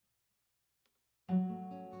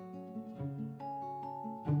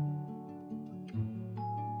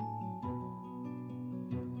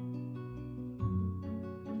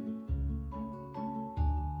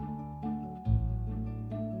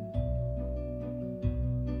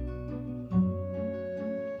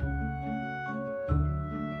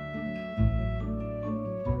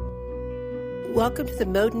Welcome to the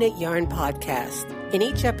Mode Knit Yarn Podcast. In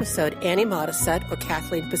each episode, Annie Modisette or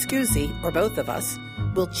Kathleen Pascuzzi, or both of us,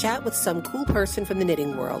 will chat with some cool person from the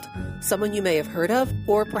knitting world, someone you may have heard of,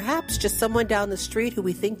 or perhaps just someone down the street who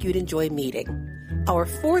we think you'd enjoy meeting. Our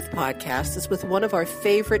fourth podcast is with one of our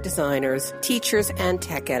favorite designers, teachers, and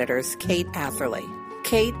tech editors, Kate Atherley.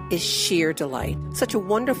 Kate is sheer delight. Such a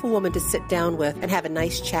wonderful woman to sit down with and have a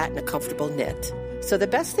nice chat and a comfortable knit. So the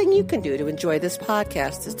best thing you can do to enjoy this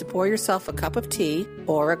podcast is to pour yourself a cup of tea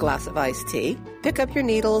or a glass of iced tea, pick up your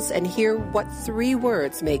needles, and hear what 3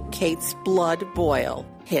 words make Kate's blood boil.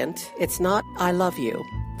 Hint, it's not "I love you."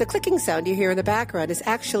 The clicking sound you hear in the background is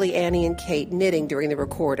actually Annie and Kate knitting during the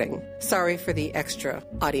recording. Sorry for the extra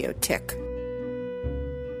audio tick.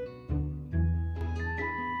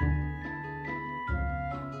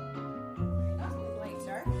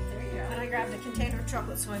 Grabbed a container of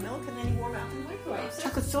chocolate soy milk and then you warm out in the microwave.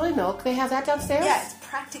 Chocolate soy milk? They have that downstairs? Yeah, it's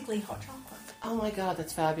practically hot chocolate. Oh my god,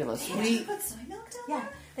 that's fabulous. Chocolate soy milk down there? Yeah,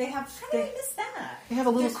 they have. How did I miss that? They have a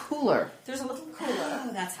little cooler. There's a little cooler. Oh,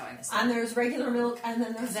 that's how I missed it. And there's regular milk, and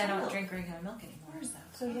then there's. Because I don't drink regular milk anymore. Is that?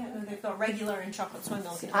 So yeah, no, they've got regular and chocolate soy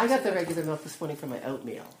milk. I got the regular milk this morning for my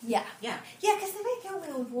oatmeal. Yeah, because they make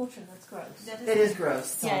oatmeal with water, and that's gross. It is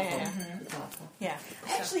gross. It's Yeah, awful. yeah. Mm-hmm. It's awful. Yeah.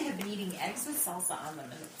 I actually have been eating eggs with salsa on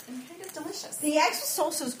them, and kind of delicious. The eggs with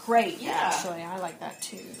salsa is great. Yeah. Actually, I like that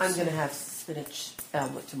too. I'm going to have spinach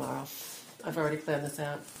omelet tomorrow. I've already planned this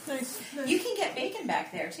out. Nice. You can get bacon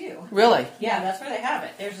back there too. Really? Yeah, that's where they have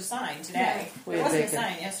it. There's a sign today. We There have wasn't bacon. a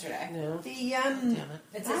sign yesterday. No. The Damn it.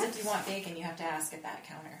 It says if you want bacon, you have to ask at that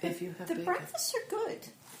counter. If you have the bacon. breakfasts are good.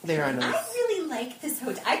 They are I nice. really like this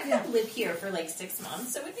hotel. I could live here for like 6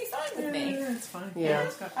 months, so it would be fine with me. It's fine. Yeah.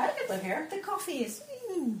 I could live here. The coffee is.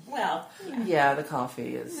 Well, Yeah, the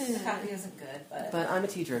coffee is... the coffee isn't good, But I'm a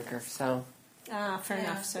tea drinker, so... Fair Yeah.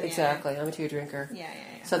 enough. So Exactly, I'm a tea drinker. Yeah.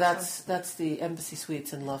 So that's the Embassy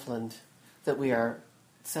Suites in Loveland that we are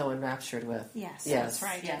so enraptured with. Yes, Yes. that's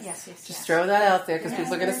right. Yes. Just throw that out there because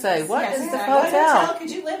people are going to say, "What Yes, is the exactly. what hotel hotel?"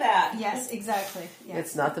 could you live at? Yes, exactly. Yes.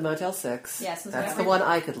 It's not the Motel 6. Yes, it's that's the every- one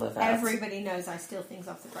I could live at. Everybody knows I steal things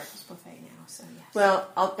off the breakfast buffet now, so yes.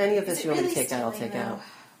 Well, any of Is this it you want me to really take out, I'll stealing, take though? out.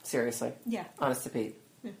 Seriously. Yeah. Honest to Pete.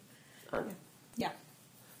 Yeah.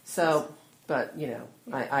 So, but you know,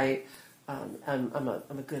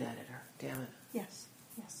 I'm a good editor. Damn it. Yes,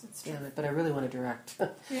 it's true. Damn it. But I really want to direct.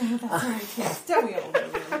 Yeah, that's right. Yes, don't we all?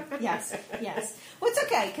 Really? Yes. Well, it's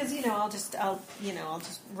okay because I'll just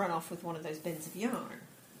run off with one of those bins of yarn.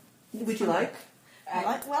 Would you like?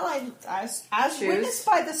 As Shoes? witnessed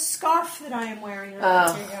by the scarf that I am wearing.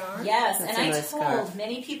 Oh. Yes, That's and a I nice told scarf.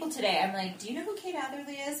 many people today, I'm like, do you know who Kate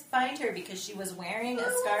Atherley is? Find her because she was wearing a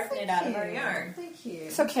scarf knit out of our yarn. Thank you.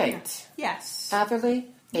 So, Kate. Yes. Atherley?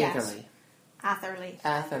 Yes. Atherley. Atherley.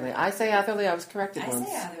 Atherley. I say Atherley. I was corrected I once.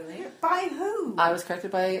 say Atherley. By who? I was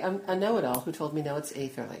corrected by a know-it-all who told me, no, it's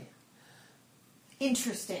Atherley.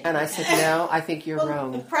 Interesting. And I said, no, I think you're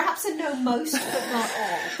wrong. Perhaps I know most, but not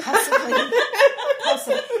all. Possibly.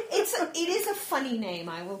 It is a funny name.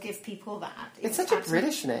 I will give people that. It's such a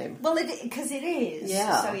British name. Well, because it is.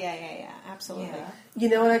 Yeah. So yeah, absolutely. Yeah. You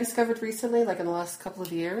know what I discovered recently, like in the last couple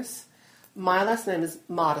of years? My last name is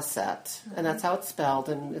Modisette, and that's how it's spelled,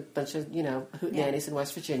 and a bunch of, hootenannies in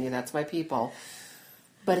West Virginia, that's my people.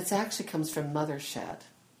 But it actually comes from Mothershed,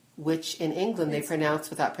 which in England they pronounce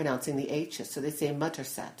without pronouncing the H's, so they say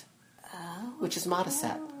Mutterset, which is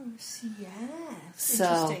Modisette. Yes. So,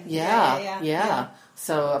 Interesting. yeah.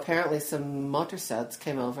 So apparently some Mutterseds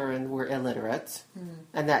came over and were illiterate,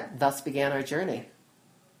 and that thus began our journey.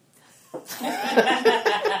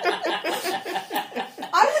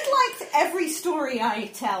 I would like every story I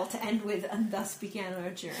tell to end with, and thus began our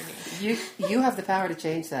journey. You have the power to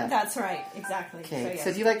change that. That's right, exactly. Kate. yes.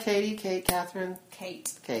 So do you like Katie, Kate, Catherine?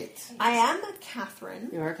 Kate. Kate. I am a Catherine.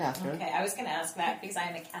 You are Catherine. Okay, I was going to ask that because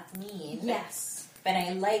I'm a Kathleen. Yes. But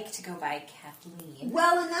I like to go by Kathleen.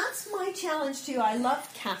 Well, and that's my challenge too. I love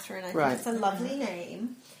Catherine. I think Right. it's a lovely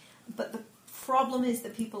name. But the problem is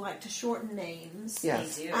that people like to shorten names.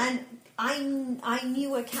 Yes. They do. And I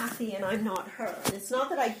knew a Kathy and I'm not her. And it's not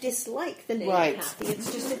that I dislike the name Right. Kathy.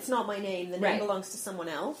 It's just it's not my name. The name Right. belongs to someone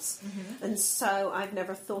else. And so I've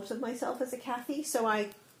never thought of myself as a Kathy. So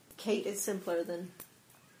Kate is simpler than,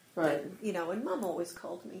 Right. and Mum always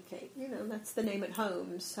called me Kate. That's the name at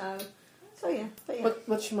home. So yeah. But yeah.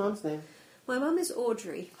 What's your mom's name? My mum is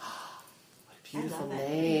Audrey. What a beautiful I love that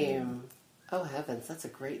name. Oh, heavens, that's a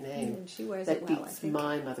great name. And she wears That it well, I beats think.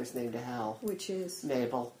 my mother's name to hell. Which is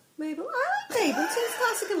Mabel. Mabel. I like Mabel. So it's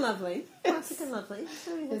classic and lovely. Classic and lovely.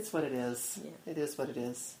 So, yeah. It's what it is. Yeah. It is what it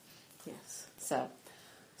is. Yes. So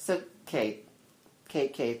Kate,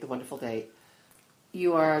 the wonderful date.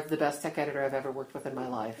 you are the best tech editor I've ever worked with in my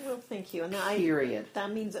life. Well, thank you. And Period.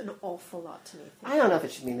 that means an awful lot to me. I don't know if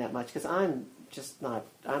it should mean that much because I'm just not.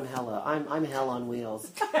 I'm hell on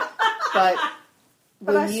wheels.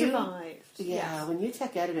 But I survived. Yeah, Yes. when you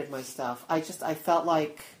tech edited my stuff, I felt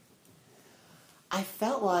like,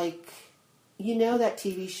 you know, that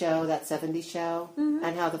TV show, that 70s show,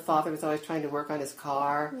 and how the father was always trying to work on his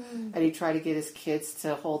car, and he'd try to get his kids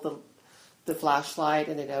to hold the flashlight,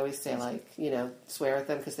 and they'd always say, like, you know, swear at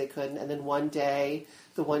them because they couldn't. And then one day,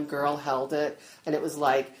 the one girl held it, and it was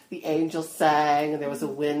like the angels sang, and there was a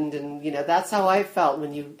wind, and, you know, that's how I felt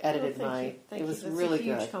when you edited Thank it you. was That's really a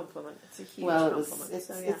huge good. compliment. It's a huge Well, compliment.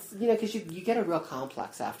 it's you know, because you get a real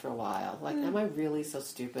complex after a while. Like, am I really so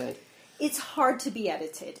stupid? It's hard to be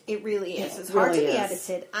edited. It really is. Yeah, It's it hard really to be is.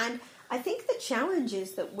 edited. And I think the challenge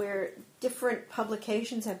is that where different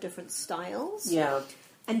publications have different styles. Yeah.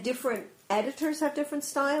 And different editors have different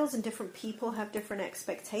styles, and different people have different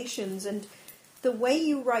expectations. And the way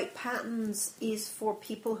you write patterns is for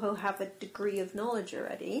people who have a degree of knowledge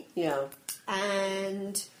already. Yeah.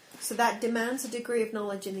 And so that demands a degree of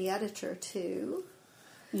knowledge in the editor too.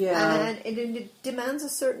 Yeah. And it demands a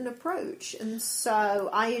certain approach. And so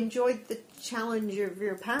I enjoyed the challenge of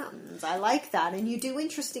your patterns. I like that. And you do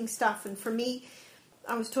interesting stuff. And for me,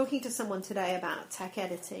 I was talking to someone today about tech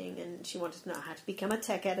editing, and she wanted to know how to become a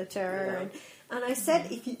tech editor. And I said,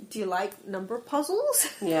 do you like number puzzles?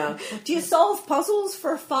 Yeah. Do you solve puzzles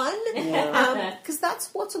for fun? Yeah. Because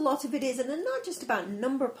that's what a lot of it is. And then not just about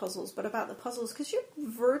number puzzles, but about the puzzles, because you're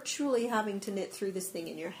virtually having to knit through this thing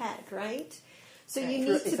in your head, right? So you need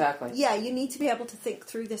to, exactly. Yeah, you need to be able to think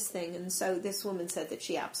through this thing. And so this woman said that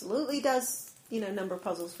she absolutely does, you know, number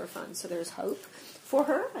puzzles for fun. So there's hope for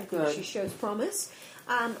her. I think Good. she shows promise.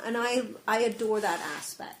 And I adore that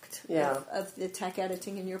aspect of the tech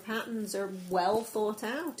editing, and your patterns are well thought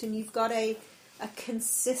out, and you've got a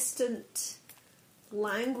consistent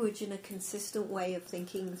language and a consistent way of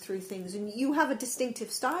thinking through things. And you have a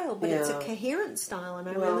distinctive style, but it's a coherent style, and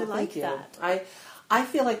I really like that. I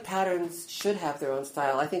feel like patterns should have their own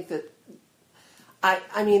style. I think that,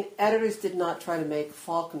 I mean, editors did not try to make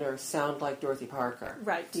Faulkner sound like Dorothy Parker.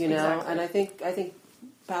 Right, You know? exactly. And I think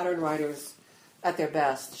pattern writers, at their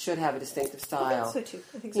best, should have a distinctive style. I think so too.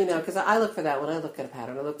 I think so You know, too. because I look for that when I look at a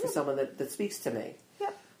pattern. I look for someone that speaks to me.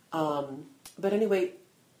 Yep. But anyway,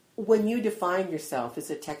 when you define yourself, is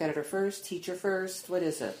it tech editor first, teacher first? What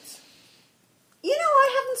is it? You know,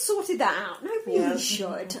 I haven't sorted that out, and I really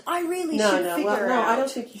should. I really should figure out. I don't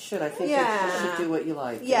think you should. I think you should do what you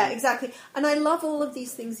like. Yeah, exactly. And I love all of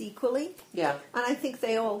these things equally. Yeah. And I think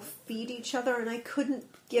they all feed each other, and I couldn't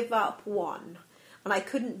give up one. And I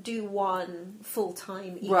couldn't do one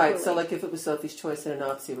full-time equally. Right, so like if it was Sophie's Choice and a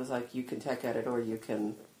Nazi, it was like you can tech edit or you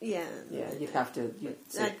can... Yeah. Yeah, you'd have to...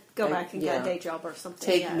 I'd go back and get a day job or something.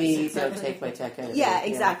 Take me, don't take my tech editing. Yeah,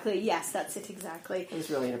 exactly. Yeah. Yes, that's it, exactly. It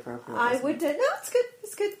was really inappropriate. I would... No, it's good.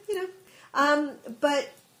 It's good, you know. But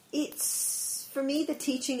it's... For me, the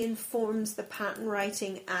teaching informs the pattern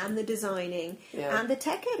writing and the designing and the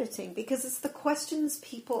tech editing, because it's the questions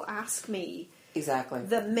people ask me Exactly.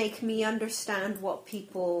 that make me understand what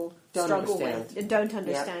people struggle with and don't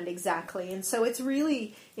understand exactly. And so it's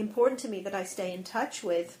really important to me that I stay in touch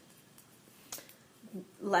with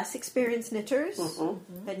less experienced knitters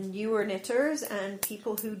and newer knitters and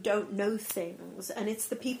people who don't know things. And it's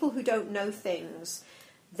the people who don't know things,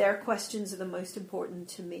 their questions are the most important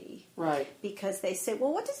to me. Right. Because they say,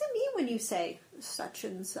 well, what does it mean when you say such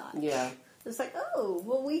and such? Yeah. It's like, oh,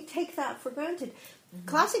 well, we take that for granted.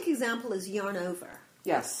 Classic example is Yarn Over.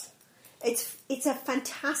 Yes. It's a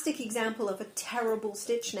fantastic example of a terrible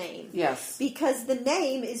stitch name. Yes. Because the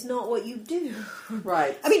name is not what you do.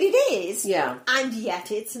 Right. I mean, it is. Yeah. And yet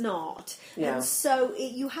it's not. Yeah. And so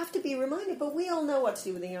you have to be reminded, but we all know what to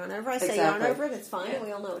do with the Yarn Over. I say Yarn Over, and it's fine, and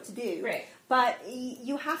we all know what to do. Right. But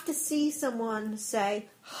you have to see someone say,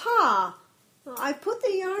 I put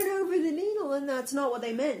the yarn over the needle, and that's not what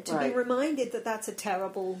they meant. To be reminded that that's a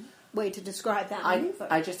terrible way to describe that maneuver.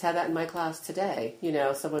 I just had that in my class today. You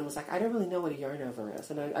know, someone was like, I don't really know what a yarn over is.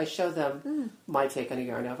 And I show them my take on a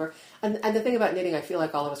yarn over. And the thing about knitting, I feel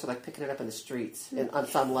like all of us are like picking it up in the streets on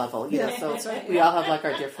some level. You know, so we all have like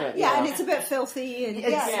our different... Yeah, and it's a bit filthy. And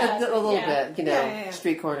a little bit, you know,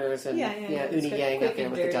 street corners and Uni Yang out there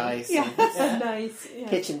with the dice. Yeah, and, nice. Yeah.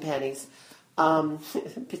 Pitching pennies.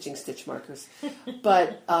 Pitching stitch markers.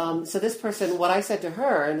 But, so this person, what I said to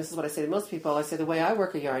her, and this is what I say to most people, I say the way I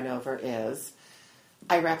work a yarn over is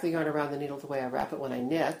I wrap the yarn around the needle the way I wrap it when I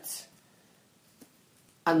knit,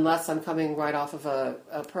 unless I'm coming right off of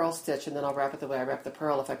a purl stitch, and then I'll wrap it the way I wrap the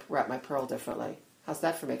purl if I wrap my purl differently. How's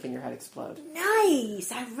that for making your head explode?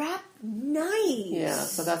 Nice. I rap nice. Yeah,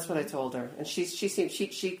 so that's what I told her, and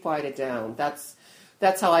she quieted down. That's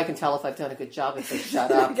how I can tell if I've done a good job. If they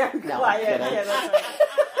shut up. No, I'm kidding. Yeah, that's right.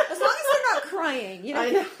 As long as they're not crying, you know. I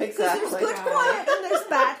know, exactly. There's good quiet and there's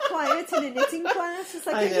bad quiet in a knitting class. It's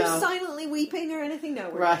like they're just silently weeping or anything. No,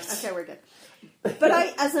 we're right. Good. Okay, we're good. But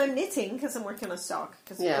as I'm knitting, because I'm working on a sock,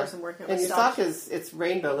 because of course I'm working on a sock. And your sock it's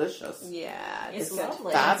rainbow-licious. Yeah, it's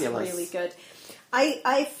lovely. Fabulous. It's really good.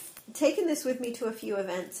 I've taken this with me to a few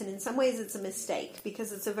events, and in some ways it's a mistake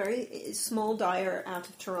because it's a very small dyer out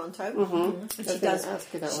of Toronto. Mm-hmm.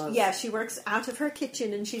 And she works out of her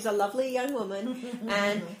kitchen, and she's a lovely young woman,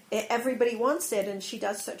 and everybody wants it, and she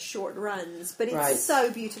does such short runs. But it's so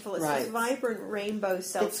beautiful. It's this vibrant rainbow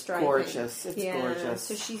self-striping. It's gorgeous. It's gorgeous.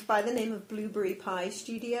 So she's by the name of Blueberry Pie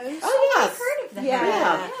Studios. Oh, yes. I've heard of that.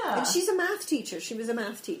 Yeah. And she's a math teacher. She was a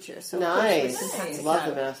math teacher. So nice. Love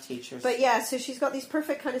the math teachers. But so she's got these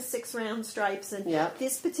perfect kind of 6 round stripes, and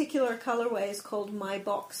this particular colorway is called My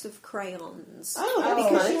Box of Crayons.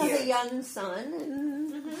 Because she has a young son,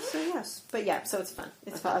 and so it's fun.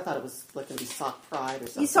 I thought it was like going to be Sock Pride or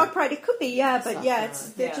something. Sock Pride, it could be, but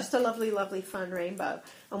they're just a lovely, lovely fun rainbow.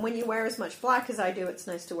 And when you wear as much black as I do, it's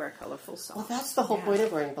nice to wear colorful socks. Well, that's the whole point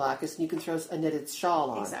of wearing black, is you can throw a knitted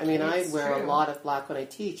shawl on. Exactly. I mean, I wear a lot of black when I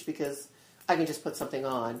teach because I can just put something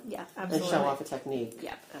on and show off a technique.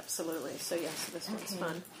 Yeah, absolutely. So this one's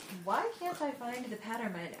fun. Why can't I find the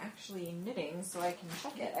pattern I'm actually knitting so I can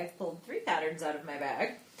check it? I've pulled 3 patterns out of my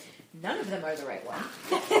bag. None of them are the right one.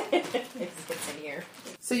 It's in here.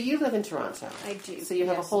 So you live in Toronto. I do. So you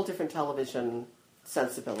have a whole different television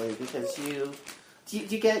sensibility because you... Do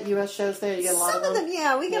you get U.S. shows there? You get a lot of them? Some of them,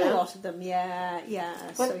 yeah. We get a lot of them, yeah.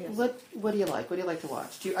 What do you like? What do you like to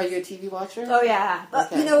watch? Are you a TV watcher? Oh, yeah. But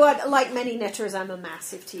you know what? Like many knitters, I'm a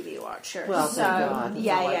massive TV watcher. Well, thank God.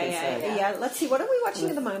 Yeah. Let's see. What are we watching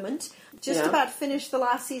at the moment? Just about finished the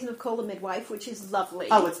last season of Call the Midwife, which is lovely.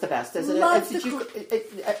 Oh, it's the best, isn't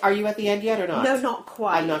it? Are you at the end yet or not? No, not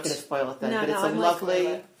quite. I'm not going to spoil it then. But it's a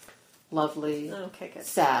lovely,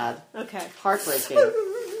 sad, heartbreaking.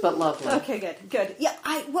 But lovely. Okay, good. Yeah,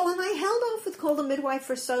 and I held off with Call the Midwife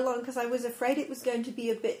for so long because I was afraid it was going to be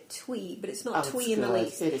a bit twee, but it's not twee in the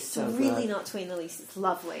least. It is so it's really not twee in the least. It's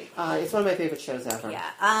lovely. It's one of my favorite shows ever.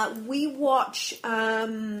 Yeah. We watch...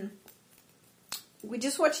 we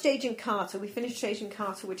just watched Agent Carter. We finished Agent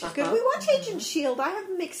Carter, which is good. We watch Agent S.H.I.E.L.D. I have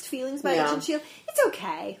mixed feelings about Agent S.H.I.E.L.D. It's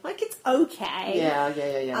okay. It's okay. Yeah.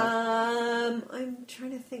 I'm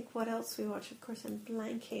trying to think what else we watch. Of course, I'm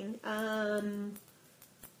blanking.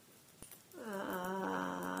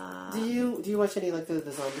 Do you watch any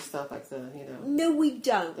the zombie stuff No, we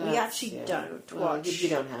don't. We actually don't watch. You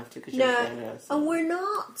don't have to because you're a fan. And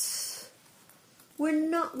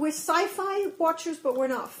we're sci-fi watchers, but we're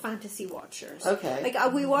not fantasy watchers. Okay.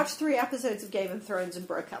 We watched 3 episodes of Game of Thrones and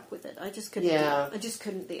broke up with it. I just couldn't. I just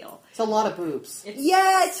couldn't deal. It's a lot of boobs.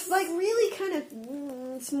 It's really kind of.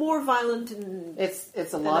 It's more violent and.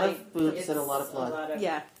 It's a lot of boobs and a lot of blood.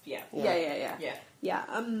 Yeah.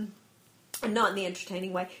 And not in the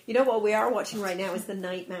entertaining way. You know what we are watching right now is The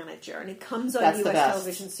Night Manager, and it comes on US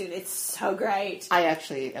television soon. It's so great. I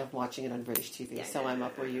actually am watching it on British TV, so I'm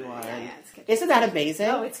up where you are. Yeah, it's good. Isn't that amazing?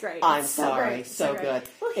 Oh, it's great. I'm sorry. So good.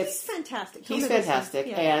 Well, he's fantastic. He's fantastic.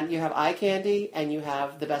 And you have eye candy, and you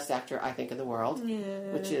have the best actor, I think, in the world,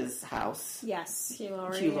 which is House. Yes, Hugh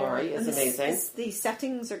Laurie. Hugh Laurie is amazing. The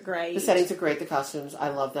settings are great. The settings are great. The costumes, I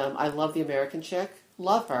love them. I love the American chick.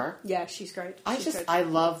 Love her. Yeah, she's great. I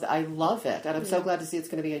love it, and I'm so glad to see it's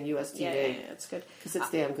going to be on US TV. Yeah, it's good because it's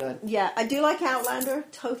damn good. Yeah, I do like Outlander.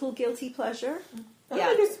 Total guilty pleasure. Yeah,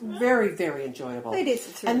 it's very, very enjoyable. It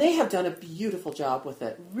is, and they have done a beautiful job with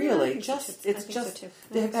it. Really,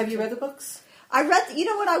 Have you read the books? I read. You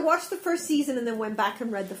know what? I watched the first season and then went back and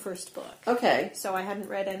read the first book. Okay. So I hadn't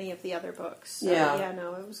read any of the other books. So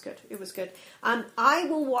no, it was good. It was good. I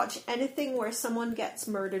will watch anything where someone gets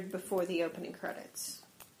murdered before the opening credits.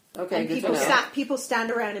 Okay, and people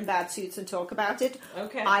stand around in bad suits and talk about it.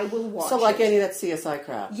 Okay. I will watch So like any of that CSI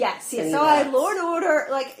crap? Yes, CSI, Law and Order,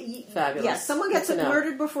 fabulous. Yes, someone gets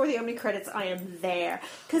murdered before the opening credits, I am there.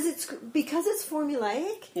 Because it's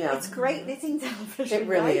formulaic. Yeah. It's great knitting television. It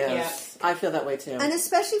really is. Yeah. I feel that way too. And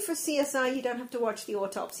especially for CSI, you don't have to watch the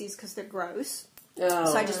autopsies because they're gross.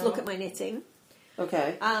 So I just look at my knitting.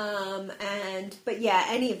 Okay. But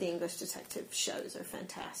any of the English detective shows are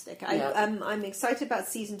fantastic. I'm excited about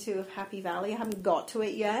season 2 of Happy Valley. I haven't got to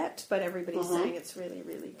it yet, but everybody's saying it's really,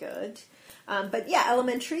 really good.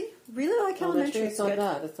 Elementary. Really like Elementary. It's not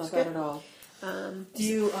bad. It's not bad at all. Do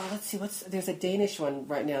you? Let's see. There's a Danish one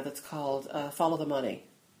right now that's called Follow the Money.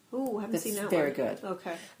 Ooh, I haven't seen that one. Very good.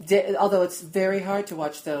 Okay. Although it's very hard to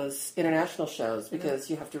watch those international shows because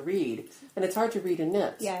you have to read, and it's hard to read in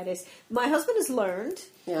knits. Yeah, it is. My husband has learned.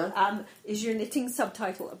 Yeah. Is your knitting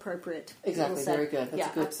subtitle appropriate? Exactly. Very good.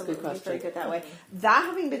 That's a good question. Very good that way. That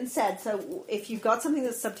having been said, so if you've got something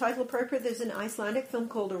that's subtitle appropriate, there's an Icelandic film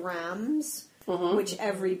called Rams, which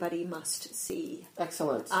everybody must see.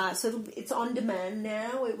 Excellent. So it's on demand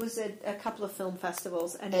now. It was at a couple of film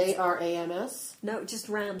festivals. And ARAMS? No, just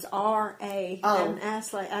Rams.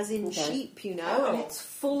 RAMS, like as in sheep, you know. Oh. And it's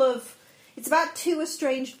full of... It's about two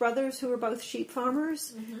estranged brothers who are both sheep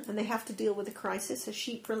farmers, and they have to deal with a crisis, a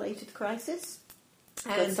sheep-related crisis.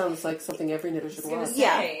 And that sounds like something every knitter should watch.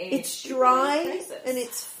 Yeah, it's dry, and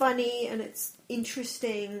it's funny, and it's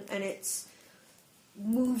interesting, and it's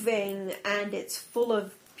moving, and it's full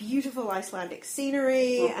of beautiful Icelandic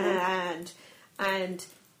scenery, but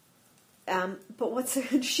what's so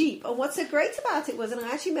sheep? And what's so great about it was, and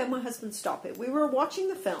I actually made my husband stop it. We were watching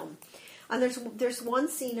the film, and there's one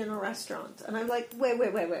scene in a restaurant, and I'm like, wait,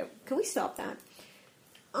 can we stop that?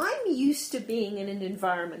 I'm used to being in an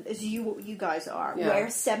environment, as you guys are, where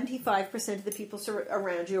 75% of the people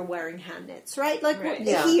around you are wearing hand knits, right? Like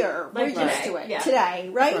here, we're used to it today,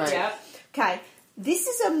 right? Yeah. Okay. This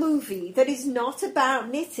is a movie that is not about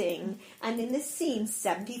knitting, and in this scene,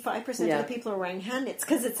 75% of the people are wearing hand knits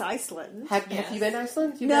because it's Iceland. Have you been to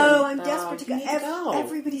Iceland? I'm desperate to go.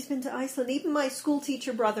 Everybody's been to Iceland. Even my school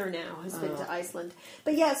teacher brother now has been to Iceland.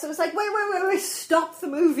 But yeah, so it's like, wait, stop the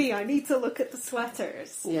movie. I need to look at the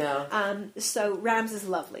sweaters. Yeah. So Rams is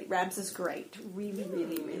lovely. Rams is great. Really,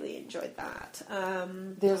 really, really enjoyed that.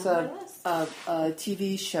 There's a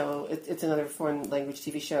TV show. It's another foreign language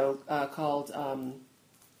TV show called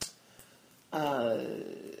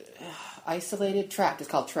Trapped. It's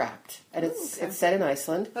called Trapped, and it's set in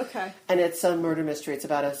Iceland. Okay. And it's a murder mystery. It's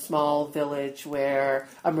about a small village where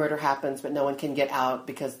a murder happens, but no one can get out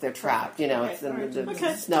because they're trapped. You know, it's in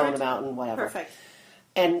the snow on the mountain, whatever. Perfect.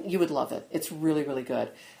 And you would love it. It's really, really good.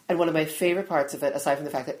 And one of my favorite parts of it, aside from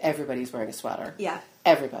the fact that everybody's wearing a sweater,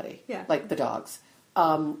 everybody, like the dogs,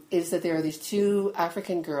 is that there are these two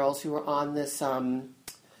African girls who are on this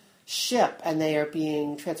ship, and they are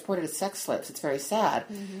being transported as sex slaves. It's very sad.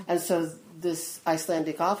 And so this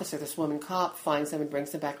Icelandic officer, this woman cop, finds them and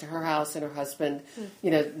brings them back to her house, and her husband,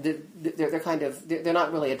 you know, they're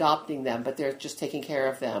not really adopting them, but they're just taking care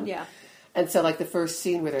of them. Yeah. And so, like, the first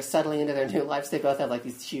scene where they're settling into their new lives, they both have, like,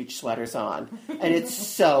 these huge sweaters on. And it's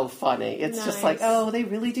so funny. It's just like, oh, they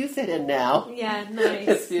really do fit in now. Yeah, nice.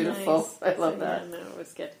 It's beautiful. Nice. I love that. Yeah, no, it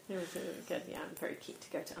was good. It was really good. Yeah, I'm very keen to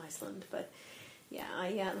go to Iceland. But,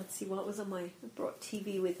 yeah, let's see, what was on I brought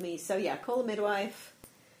TV with me. So, yeah, Call a Midwife.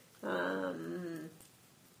 I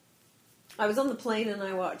was on the plane and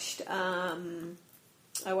I watched an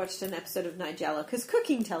episode of Nigella, because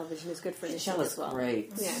cooking television is good for the show as well.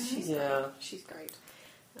 Great. Yeah, she's great.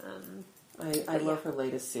 I love her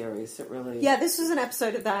latest series. It really... Yeah, this was an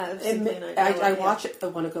episode of that. I watch it. I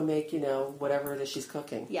want to go make, whatever it is she's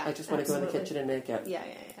cooking. Yeah, I just want to go in the kitchen and make it. Yeah.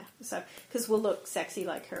 So, because we'll look sexy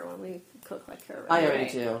like her when we cook like her. Right? I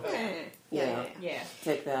already do. Yeah.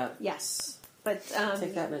 Take that. Yes. But,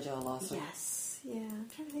 take that, Nigella Lawson. Yes. Yeah, I'm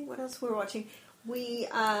trying to think what else we're watching.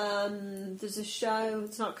 There's a show,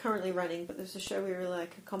 it's not currently running, but there's a show we really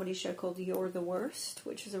like, a comedy show called You're the Worst,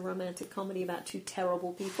 which is a romantic comedy about two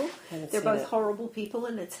terrible people. They're both horrible people,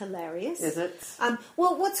 and it's hilarious. Is it?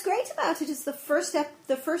 Well, what's great about it is the first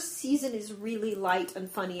season is really light and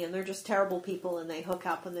funny, and they're just terrible people, and they hook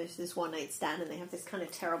up, and there's this one-night stand, and they have this kind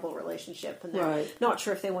of terrible relationship, and they're not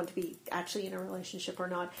sure if they want to be actually in a relationship or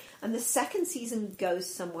not. And the second season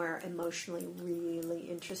goes somewhere emotionally really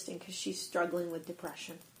interesting, because she's struggling with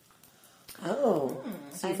depression. Oh,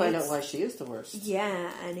 so you find out why she is the worst.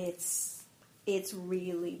 Yeah, and it's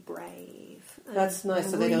really brave. That's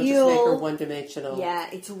nice. So they don't just make her one-dimensional. Yeah,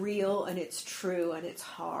 it's real and it's true and it's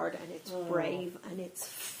hard and it's brave and it's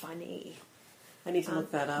funny. I need to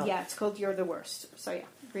look that up. Yeah, it's called You're the Worst. So yeah,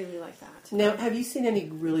 really like that. Now, have you seen any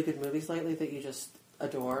really good movies lately that you just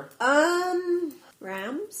adore?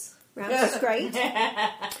 Rams is great.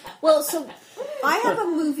 Well, so I have a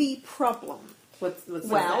movie problem. What's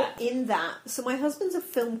in that, so my husband's a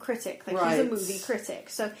film critic, he's a movie critic.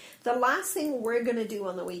 So the last thing we're going to do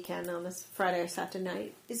on the weekend, on this Friday or Saturday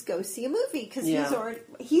night, is go see a movie, because he's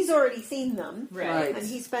already seen them, right? And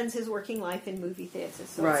he spends his working life in movie theatres,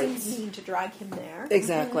 so it seems mean to drag him there.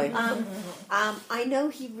 Exactly. I know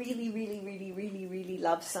he really, really, really, really, really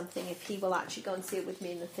loves something if he will actually go and see it with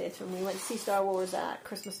me in the theatre. And we went to see Star Wars at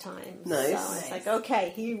Christmas time. Nice. So it's like,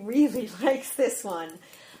 okay, he really likes this one.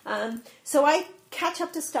 So I catch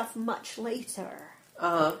up to stuff much later.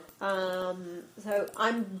 So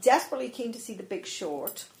I'm desperately keen to see The Big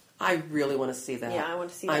Short. I really want to see that. Yeah, I want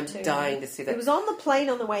to see that too. I'm dying to see that. It was on the plane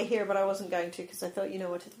on the way here, but I wasn't going to because I thought, you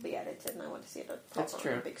know what, it'll be edited, and I want to see it That's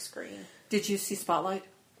true. on a big screen. Did you see Spotlight?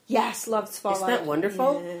 Yes, loved Spotlight. Isn't that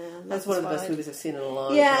wonderful? Yeah, That's one of the best movies I've seen in a long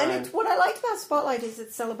time. Yeah, and what I liked about Spotlight is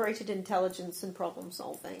it celebrated intelligence and problem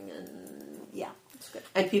solving, and yeah, it's good.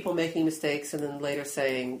 And people making mistakes and then later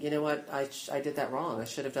saying, you know what, I did that wrong. I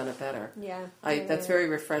should have done it better. Yeah. That's very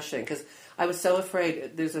refreshing because I was so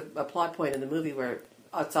afraid. There's a plot point in the movie where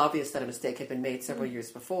it's obvious that a mistake had been made several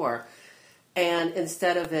years before. And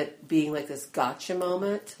instead of it being like this gotcha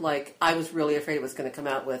moment, like I was really afraid it was going to come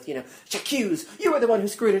out with, J'accuse, you were the one who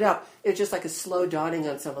screwed it up. It's just like a slow dawning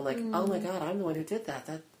on someone like, oh my God, I'm the one who did that.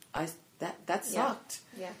 That sucked.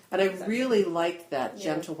 Yeah. And I really liked that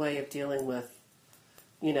gentle way of dealing with,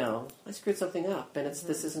 I screwed something up and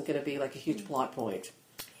this isn't going to be like a huge plot point.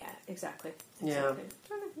 Yeah, exactly. Yeah. I'm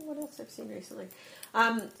trying to think what else I've seen recently.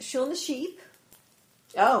 Shaun the Sheep.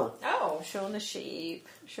 Oh. Shaun the Sheep.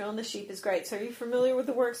 Shaun the Sheep is great. So are you familiar with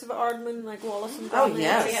the works of Aardman, like Wallace and Oh, Gromit?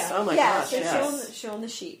 yes. Yeah. Oh, my gosh, so yes. Shaun the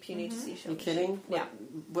Sheep. You need to see Shaun You the kidding? Sheep. Yeah.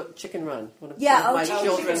 What Chicken Run? One of my Chicken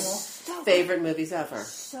children's Run. favorite movies ever.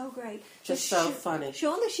 So great. Just so funny.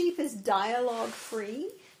 Shaun the Sheep is dialogue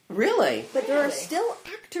free. Really? But there are still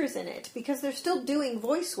actors in it because they're still doing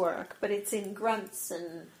voice work, but it's in grunts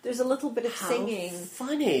and there's a little bit of singing.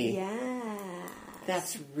 Funny. Yeah.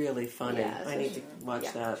 That's really funny. Yeah, I need to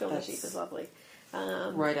watch that. Shaun the Sheep is lovely.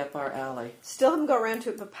 Right up our alley. Still haven't got around to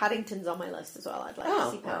it, but Paddington's on my list as well. I'd like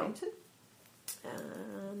to see Paddington.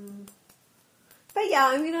 But yeah,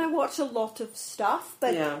 I mean, I watch a lot of stuff.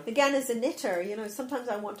 But again, as a knitter, sometimes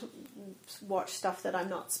I want to watch stuff that I'm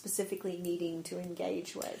not specifically needing to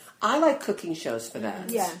engage with. I like cooking shows for that.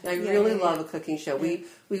 Yeah. I really love a cooking show. Yeah.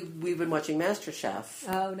 We've been watching MasterChef.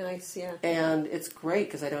 Oh, nice, yeah. And it's great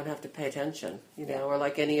because I don't have to pay attention, or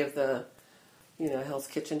like any of the, Hell's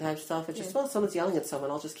Kitchen type stuff. It's just, someone's yelling at someone,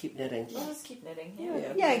 I'll just keep knitting. I'll just keep knitting.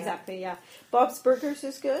 Yeah, exactly, yeah. Bob's Burgers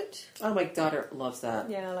is good. Oh, my daughter loves that.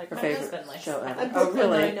 Yeah, I like her my favorite husband likes show that. ever. Brooklyn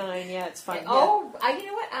really? Nine-Nine, yeah, it's fun. You know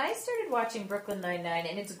what? I started watching Brooklyn Nine-Nine,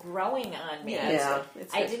 and it's growing on me. Yeah.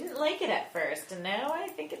 I didn't like it at first, and now I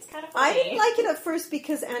think it's kind of funny. I didn't like it at first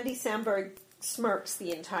because Andy Samberg smirks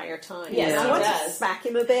the entire time. Yes, I he want does. to smack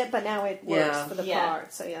him a bit, but now it works for the Yeah.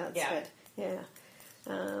 part. So yeah, that's good. Yeah.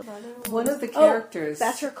 One of the characters.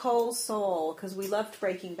 Better Call Saul, because we loved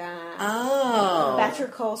Breaking Bad. Oh. Better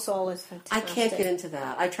Call Saul is fantastic. I can't get into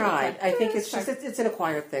that. I tried. I think it's just it's an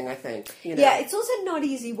acquired thing. I think. Yeah, it's also not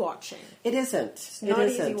easy watching. It isn't. It's not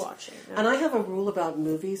easy watching. No. And I have a rule about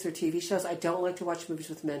movies or TV shows. I don't like to watch movies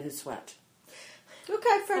with men who sweat.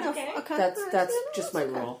 Okay, fair enough. Okay. That's just my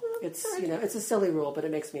rule. It's it's a silly rule, but it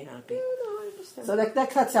makes me happy. No, I understand. So that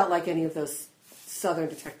cuts out like any of those Southern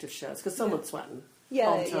detective shows because someone's sweating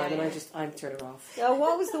all the time, and I turn it off.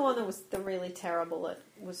 What was the one that was the really terrible that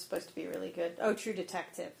was supposed to be really good? Oh, True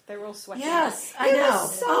Detective. They were all sweating. Yes, I know.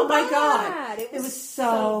 Was so oh my bad. God, It was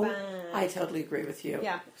so bad. I totally agree with you.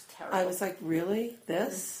 Yeah, it was terrible. I was like, really,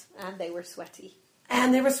 this? And they were sweaty.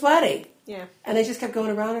 And they were sweaty. Yeah. And they just kept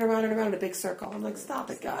going around and around and around in a big circle. I'm like, stop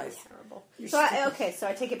it, guys. Terrible. So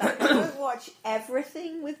I take it back. I don't watch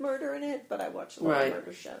everything with murder in it, but I watch a lot of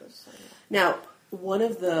murder shows. So, Now, one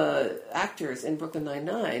of the actors in Brooklyn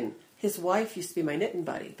Nine-Nine, his wife used to be my knitting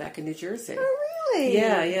buddy back in New Jersey. Oh, really?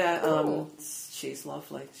 Yeah. Cool. She's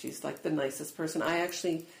lovely. She's like the nicest person. I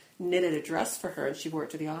actually knitted a dress for her, and she wore it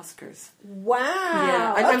to the Oscars. Wow.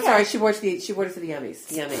 Yeah, I'm sorry. She wore it to the Emmys.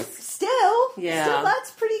 The Emmys. Still,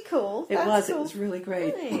 that's pretty cool. It was really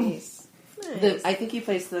great. Nice. Nice. I think he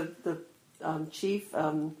plays the chief,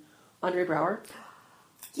 Andre Braugher.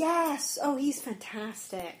 Yes. Oh, he's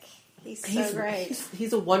fantastic. He's so great.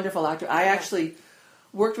 He's a wonderful actor. I actually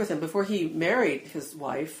worked with him before he married his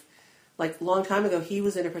wife. Like a long time ago, he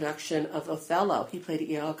was in a production of Othello. He played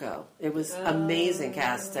Iago. It was amazing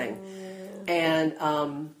casting. And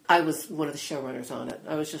I was one of the showrunners on it.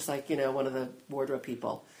 I was just like, one of the wardrobe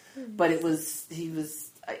people. But it was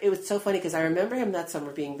so funny because I remember him that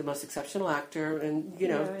summer being the most exceptional actor and,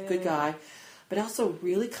 good guy, but also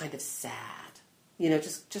really kind of sad.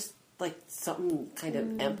 Just like something kind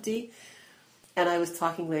of empty. And I was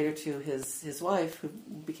talking later to his wife, who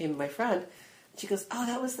became my friend. She goes, "Oh,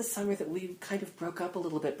 that was the summer that we kind of broke up a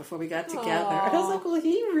little bit before we got together." Aww. And I was like, "Well,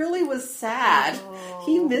 he really was sad. Aww.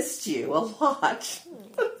 He missed you a lot."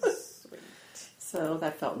 Sweet. So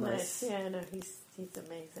that felt nice. Yeah, no, he's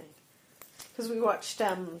amazing. Because we watched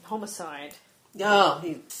Homicide. Oh,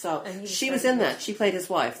 she was in that. She played his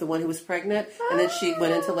wife, the one who was pregnant, and then she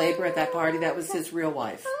went into labor at that party. That was his real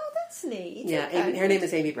wife. Oh, That's neat. Yeah, Okay. her name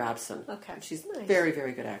is Amy Brabson. Okay. She's Nice. very,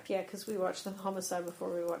 very good actor. Yeah, because we watched The Homicide before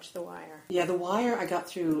we watched The Wire. Yeah, The Wire, I got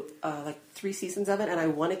through like 3 seasons of it, and I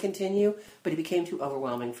want to continue, but it became too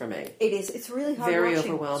overwhelming for me. It is. It's really hard Very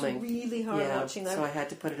watching. overwhelming. It's really hard Yeah, watching. so I had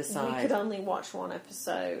to put it We aside. could only watch one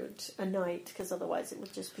episode a night because otherwise it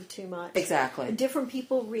would just be too much. Exactly. And different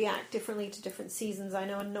people react differently to different seasons. I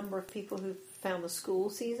know a number of people who found the school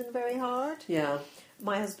season very hard. Yeah.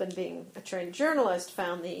 My husband, being a trained journalist,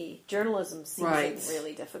 found the journalism season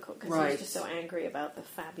really difficult because he was just so angry about the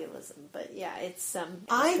fabulism. But yeah, it's.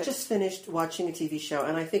 I just finished watching a TV show,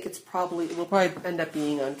 and I think it will probably end up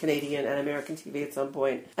being on Canadian and American TV at some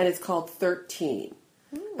point. And it's called 13.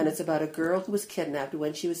 And it's about a girl who was kidnapped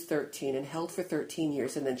when she was 13 and held for 13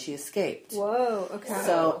 years, and then she escaped. Whoa, okay.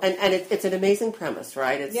 So, and it's an amazing premise,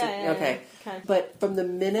 right? It's, okay. But from the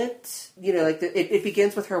minute, like it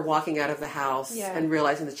begins with her walking out of the house and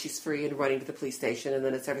realizing that she's free and running to the police station, and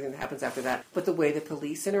then it's everything that happens after that. But the way the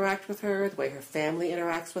police interact with her, the way her family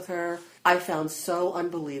interacts with her, I found so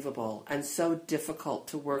unbelievable and so difficult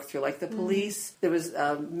to work through. Like the police, there was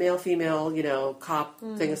a male-female, cop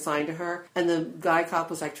thing assigned to her, and the guy cop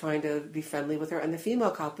was like trying to be friendly with her, and the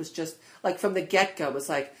female cop was just like from the get-go was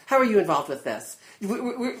like, "How are you involved with this?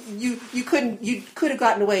 You could have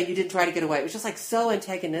gotten away, and you didn't try to get away." It was just like so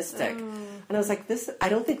antagonistic, and I was like, "This, I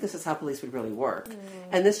don't think this is how police would really work."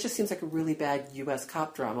 And this just seems like a really bad U.S.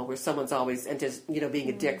 cop drama where someone's always being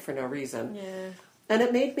a dick for no reason. Yeah. And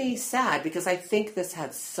it made me sad because I think this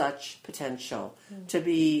had such potential to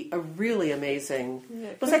be a really amazing.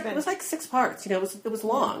 It was like 6 parts. It was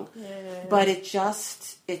long, but I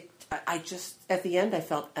just at the end I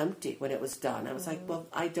felt empty when it was done. I was like, well,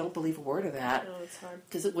 I don't believe a word of that. No, it's hard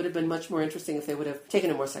because it would have been much more interesting if they would have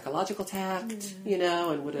taken a more psychological tact,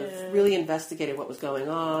 and would have really investigated what was going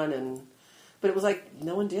on. But it was like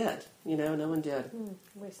no one did. No one did.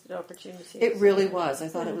 Wasted opportunity. It really was. I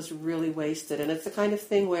thought it was really wasted. And it's the kind of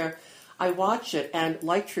thing where I watch it, and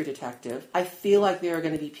like True Detective, I feel like there are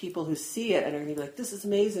going to be people who see it and are going to be like, this is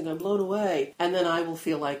amazing, I'm blown away. And then I will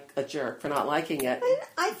feel like a jerk for not liking it.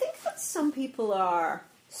 I think that some people are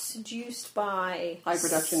seduced by high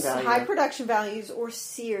production values or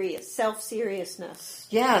self-seriousness.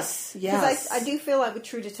 Yes. Because I do feel like with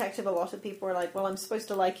True Detective, a lot of people are like, well, I'm supposed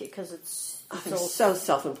to like it because it's all so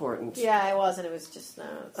self-important. Yeah, it was, and it was just no.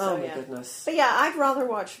 So, my goodness. But yeah, I'd rather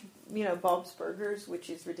watch Bob's Burgers, which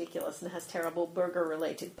is ridiculous and has terrible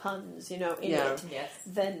burger-related puns, in it,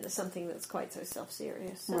 than something that's quite so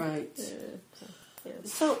self-serious. So, right. Yeah.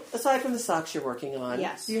 So, aside from the socks you're working on,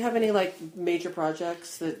 do you have any major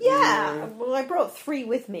projects that? Well, I brought 3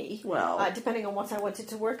 with me. Well, depending on what I wanted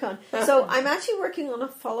to work on. So I'm actually working on a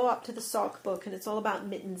follow-up to the sock book, and it's all about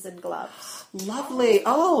mittens and gloves. Lovely!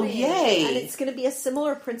 Oh, yay! And it's going to be a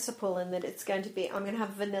similar principle in that it's going to be. I'm going to have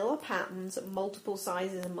vanilla patterns, multiple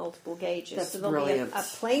sizes and multiple gauges. That's so there'll brilliant. be a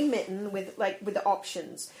plain mitten with the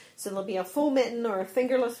options. So there'll be a full mitten or a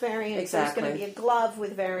fingerless variant. Exactly. There's going to be a glove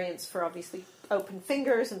with variants for obviously open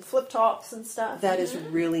fingers and flip tops and stuff. That is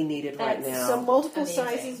really needed right now. So multiple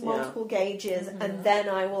sizes, multiple gauges, and then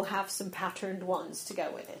I will have some patterned ones to go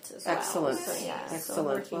with it as well. Excellent. So,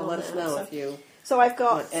 Excellent. So well, let us know if you. So I've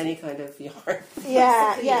got any kind of yarn.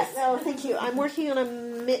 Yeah. Oh, thank you. I'm working on a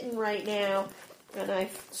mitten right now, and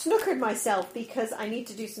I've snookered myself because I need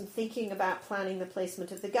to do some thinking about planning the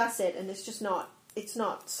placement of the gusset, and it's just not. It's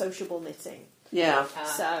not sociable knitting. Yeah.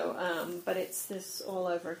 So, but it's this all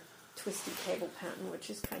over twisty cable pattern, which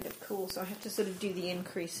is kind of cool. So I have to sort of do the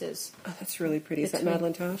increases. Oh, that's really pretty. Is that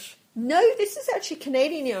Madeline Tosh? No, this is actually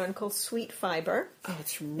Canadian yarn called Sweet Fibre. Oh,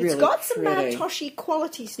 it's really It's got some pretty. Madtoshy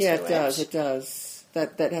qualities to it. Yeah, it does. It does.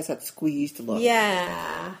 That has that squeezed look.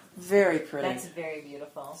 Yeah. Very pretty. That's very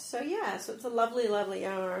beautiful. So it's a lovely, lovely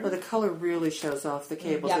yarn. Well, the color really shows off the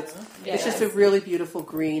cables. Yep. It's just a really beautiful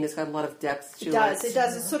green. It's got a lot of depth to it. It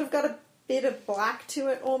does. It's sort of got a bit of black to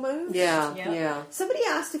it almost. Yeah. Somebody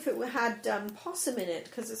asked if it had possum in it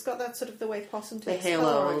because it's got that sort of the way possum takes the halo,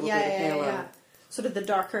 color. a little bit of halo. Yeah. Sort of the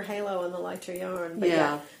darker halo and the lighter yarn.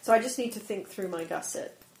 But So I just need to think through my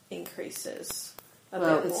gusset increases a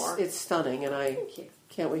bit more. It's stunning, and I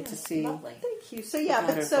can't wait to see. Lovely. Thank you. So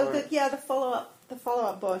the follow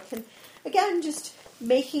up book, and again, just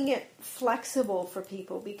making it flexible for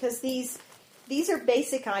people because these are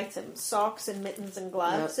basic items, socks and mittens and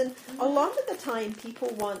gloves, and a lot of the time people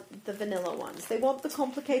want the vanilla ones. They want the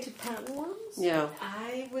complicated pattern ones. Yeah.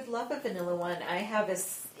 I would love a vanilla one. I have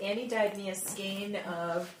Annie dyed me a skein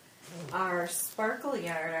of our sparkle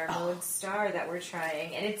yarn, our Mode Star that we're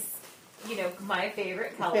trying, and it's my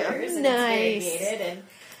favorite colors, and nice. it's variegated, and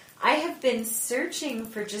I have been searching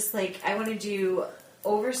for just I want to do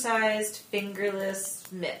oversized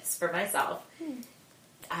fingerless mitts for myself.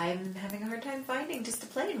 I'm having a hard time finding just a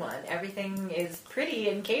plain one. Everything is pretty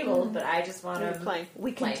and cabled, but I just want to plain.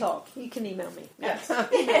 We can talk. You can email me. Yes.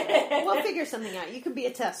 We'll figure something out. You can be a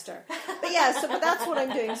tester. But yeah, but that's what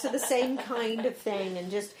I'm doing. So the same kind of thing, and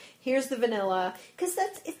just here's the vanilla. Because the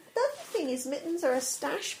other thing is mittens are a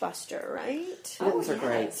stash buster, right? Mittens are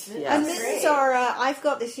great. Yes. And mittens are, I've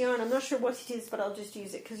got this yarn, I'm not sure what it is, but I'll just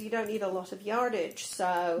use it because you don't need a lot of yardage.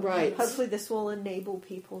 So hopefully this will enable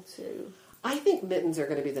people to... I think mittens are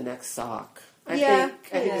going to be the next sock. I think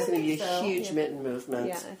it's going to be a huge mitten movement.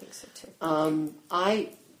 Yeah, I think so too. I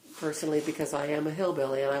personally, because I am a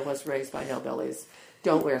hillbilly and I was raised by hillbillies,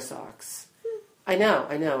 don't wear socks. I know,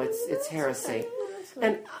 it's heresy.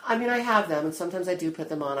 And I mean, I have them, and sometimes I do put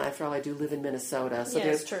them on. After all, I do live in Minnesota, so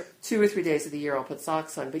there's 2 or 3 days of the year I'll put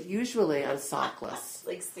socks on. But usually I'm sockless.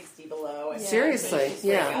 Like 60 below. And Seriously,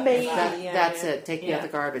 Maybe. That's it. Take me out the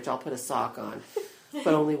garbage. I'll put a sock on.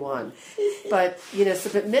 But only one. But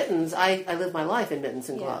but mittens. I live my life in mittens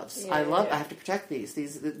and gloves. I have to protect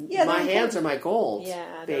these. My hands are my gold,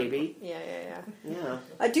 baby. Yeah.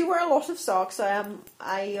 I do wear a lot of socks. I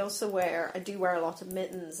do wear a lot of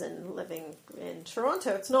mittens. And living in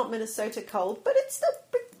Toronto, it's not Minnesota cold, but it's still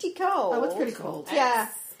pretty cold. Oh, it's pretty cold. Yeah,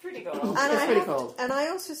 pretty cold. It's pretty cold. And I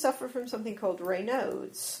also suffer from something called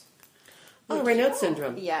Raynaud's. Raynaud's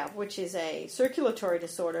syndrome. Yeah, which is a circulatory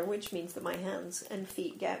disorder, which means that my hands and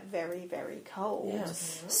feet get very, very cold.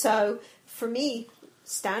 Yes. So, for me,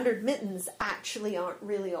 standard mittens actually aren't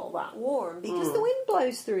really all that warm because the wind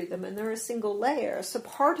blows through them and they're a single layer. So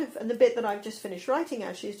and the bit that I've just finished writing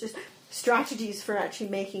actually is just strategies for actually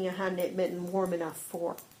making a hand-knit mitten warm enough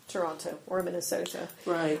for Toronto or Minnesota.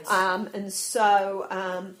 Right. And so,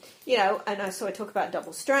 so I talk about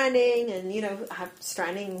double stranding and, have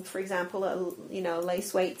stranding, for example,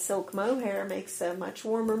 lace weight silk mohair makes a much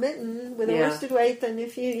warmer mitten with a worsted weight than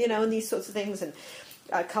if and these sorts of things. And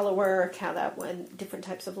color work, different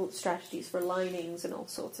types of strategies for linings and all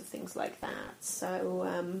sorts of things like that.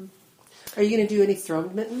 So, are you going to do any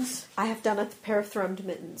thrummed mittens? I have done a pair of thrummed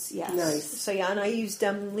mittens, yes. Nice. So, and I used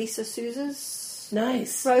Lisa Souza's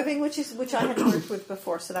nice roving, which I had worked with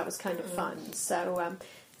before, so that was kind of fun. So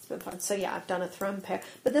it's been fun. So I've done a thrum pair,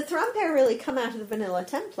 but the thrum pair really come out of the vanilla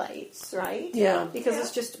templates, right? Yeah, because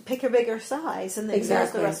it's just pick a bigger size, and then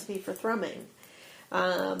there's the recipe for thrumming.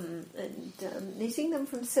 Knitting them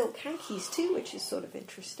from silk hankies too, which is sort of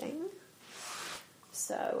interesting.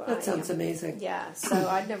 So that sounds amazing. Yeah, so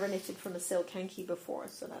I'd never knitted from a silk hanky before,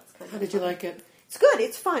 so that's kind of. How did you like it? It's good.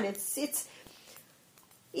 It's fun. It's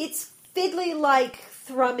fiddly like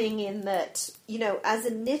thrumming in that, as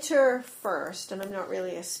a knitter first, and I'm not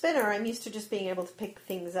really a spinner, I'm used to just being able to pick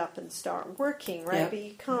things up and start working, right? Yep. But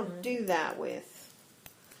you can't do that with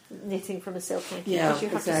knitting from a silk hanky because you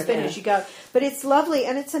have to spin as you go. But it's lovely,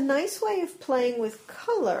 and it's a nice way of playing with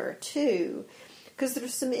colour too, because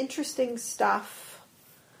there's some interesting stuff,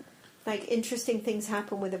 like interesting things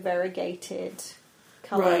happen with a variegated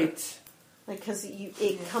colour. Right. Because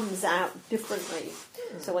it comes out differently.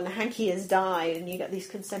 So when the hanky is dyed and you get these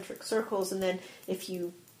concentric circles, and then if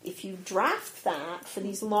you draft that for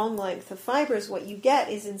these long length of fibers, what you get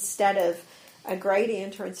is instead of a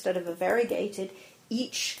gradient or instead of a variegated,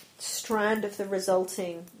 each strand of the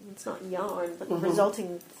resulting, it's not yarn, but the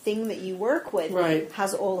resulting thing that you work with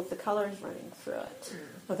has all of the colours running through it.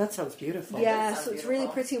 Oh, that sounds beautiful. Yeah, so it's really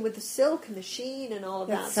pretty with the silk and the sheen and all of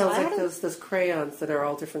that. It sounds like those crayons that are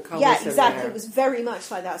all different colours. Yeah, exactly. It was very much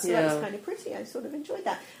like that. So that was kind of pretty. I sort of enjoyed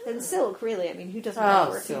that. And silk, really. I mean, who doesn't like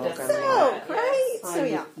work? Silk, right? So I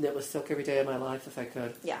would knit with silk every day of my life if I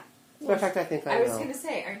could. Yeah. In fact, I think I will. I was going to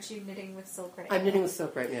say, aren't you knitting with silk right now? I'm knitting with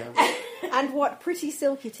silk right now. And what pretty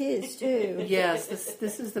silk it is, too. Yes,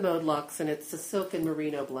 this is the Mode Luxe, and it's a silk and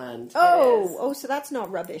merino blend. Oh, so that's not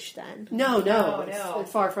rubbish then. No.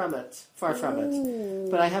 It's far from it. Far from it.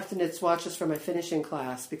 But I have to knit swatches for my finishing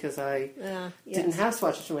class because I didn't have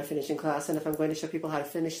swatches for my finishing class, and if I'm going to show people how to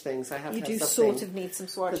finish things, I have to have something. You do sort of need some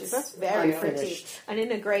swatches. That's very pretty. And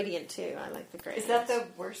in a gradient, too. I like the gradient. Is that the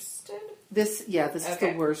worsted? This is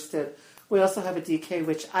the worsted. We also have a DK,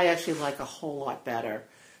 which I actually like a whole lot better.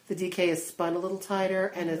 The DK is spun a little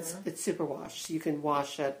tighter, and it's super wash. So you can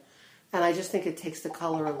wash it, and I just think it takes the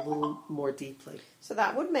color a little more deeply. So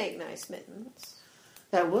that would make nice mittens.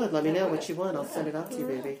 That would. Let me know what you want. I'll send it out to you,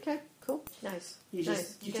 baby. Okay, cool. Nice. You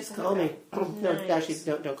just call me. No, actually,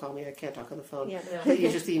 don't call me. I can't talk on the phone. Yeah, no. But you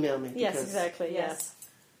just email me. Yes, exactly.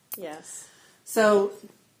 Yes. So,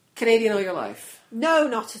 Canadian all your life? No,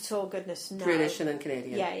 not at all. Goodness, no. British and then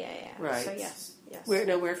Canadian. Yeah. Right. So yes.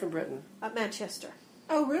 Where from Britain? Manchester.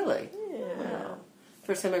 Oh, really? Yeah. Wow.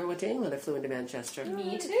 first time I ever went to England, I flew into Manchester.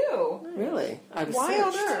 Me too. Really? I was Why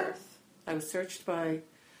searched. on earth? I was searched by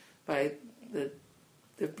the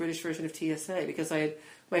British version of TSA because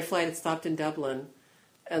my flight had stopped in Dublin,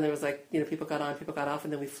 and there was people got on, people got off,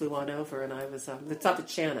 and then we flew on over, and I was it stopped at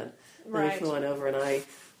Shannon. Then we flew on over, and I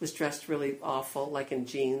was dressed really awful, like in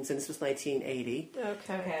jeans, and this was 1980.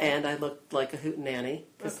 Okay. And I looked like a hootenanny,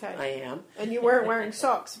 because I am. And you weren't wearing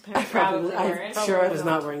socks, apparently. Probably I'm weren't. sure I was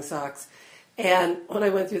not wearing socks. And when I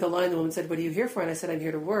went through the line, the woman said, "What are you here for?" And I said, "I'm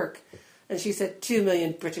here to work." And she said, 2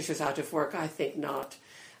 million Britishers out of work. I think not.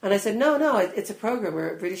 And I said, no, it's a program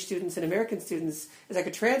where British students and American students, it's like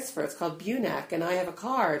a transfer. It's called BUNAC, and I have a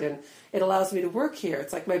card, and it allows me to work here.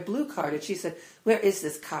 It's like my blue card. And she said, "Where is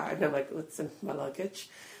this card?" And I'm like, "It's in my luggage."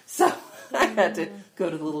 So I had to go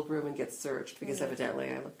to the little room and get searched because evidently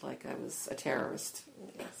I looked like I was a terrorist.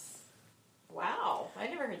 Yes. Wow, I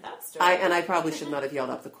never heard that story. And I probably should not have yelled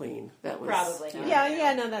up the Queen. That was Probably not.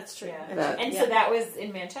 Yeah, no, that's true. Yeah. So that was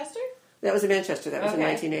in Manchester? That was in Manchester. That was in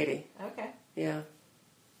Okay. 1980. Okay. Yeah.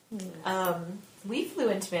 We flew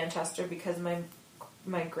into Manchester because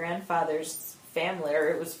my grandfather's family, or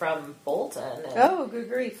it was from Bolton. And Oh, good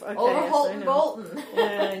grief. Okay, over yes, Bolton, I know. Bolton.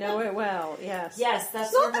 Yeah, I know it well, yes. Yes, that's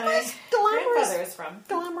It's not where the my most glamorous- grandfather is from.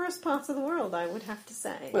 Glamorous parts of the world, I would have to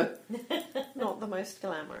say. Not the most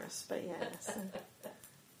glamorous, but yes.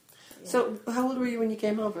 So how old were you when you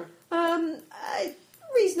came over?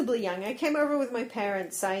 Reasonably young. I came over with my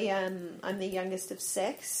parents. I'm the youngest of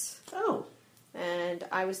 6. Oh. And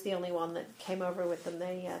I was the only one that came over with them.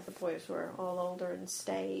 The boys were all older and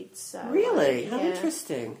stayed. So Really? How yeah.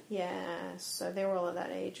 interesting. Yeah, so they were all at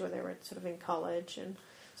that age where they were sort of in college, and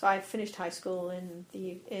so I finished high school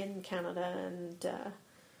in Canada and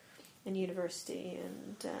in university,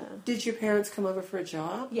 and Did your parents come over for a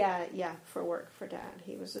job? yeah, for work for Dad.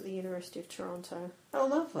 He was at the University of Toronto. Oh,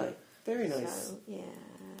 lovely. Very nice. So yeah,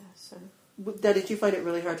 so Now, did you find it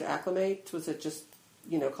really hard to acclimate? Was it just,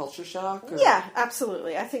 culture shock? Or? yeah,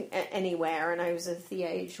 absolutely. I think anywhere, and I was at the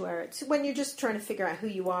age where it's when you're just trying to figure out who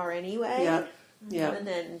you are anyway. Yeah. and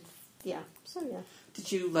then so yeah.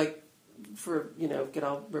 Did you, get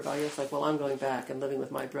all rebellious? Like, well, I'm going back and living with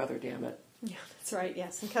my brother, damn it. Yeah, that's right.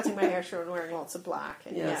 Yes, and cutting my hair short and wearing lots of black.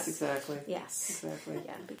 And Yes, exactly. Yes. Exactly.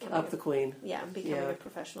 Yeah, becoming Up the Queen. becoming Yeah. a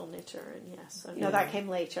professional knitter, and yes. So, Yeah. no, that came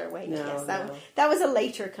later. Wait, No, yes, no. that was a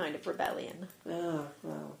later kind of rebellion. Oh,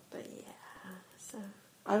 well. But yeah, so.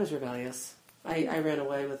 I was rebellious. I ran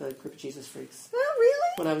away with a group of Jesus freaks Oh,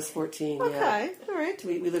 really? when I was 14. Okay, Yeah. all right.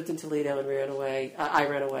 We lived in Toledo and we ran away. I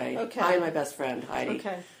ran away. Okay. I and my best friend, Heidi,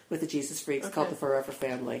 Okay. with the Jesus freaks Okay. called the Forever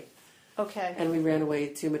Family. Okay. And we ran away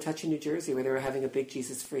to Metuchen, New Jersey, where they were having a big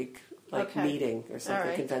Jesus freak Okay. meeting or something, All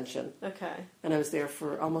right. convention. Okay. And I was there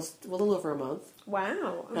for a little over a month.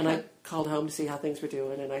 Wow. Okay. And I called home to see how things were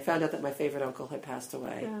doing, and I found out that my favorite uncle had passed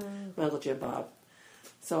away, my Uncle Jim Bob.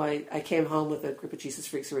 So I came home with a group of Jesus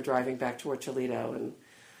freaks who were driving back toward Toledo, and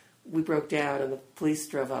we broke down, and the police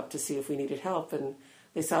drove up to see if we needed help, and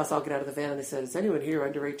they saw us all get out of the van, and they said, "Is anyone here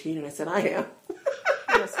under 18?" And I said, "I am."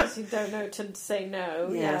 Yes, because you don't know to say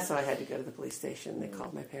no. Yeah, so I had to go to the police station. They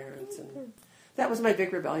called my parents, and that was my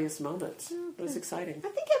big rebellious moment. It was exciting. I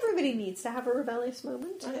think everybody needs to have a rebellious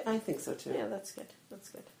moment. I think so, too. Yeah, that's good. That's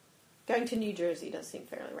good. Going to New Jersey does seem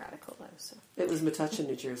fairly radical, though. So. It was Metuchen,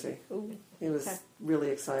 New Jersey. Ooh. It was Okay. really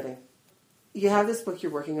exciting. You have this book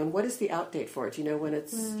you're working on. What is the out date for it? Do you know when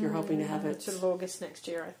you're hoping to have it? Sort of August next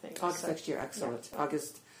year, I think. August So, next year. Excellent. yeah.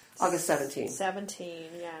 August 17. 17,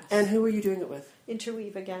 yes. And who are you doing it with?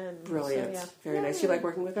 Interweave again. Brilliant. So, yeah. Very Yeah, nice. yeah. You like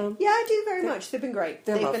working with them? Yeah, I do very much. They've been great.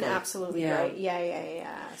 They're They've lovely. been absolutely Yeah. great.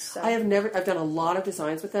 Yeah. So. I've done a lot of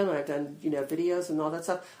designs with them, and I've done, videos and all that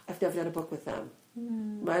stuff. I've never done a book with them.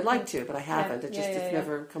 I'd like to, but I haven't. It's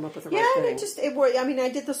never come up with the right and thing. it worked. I mean, I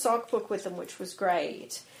did the sock book with them, which was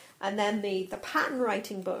great. And then the pattern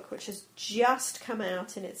writing book, which has just come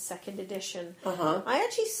out in its 2nd edition. Uh-huh. I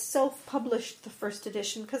actually self-published the 1st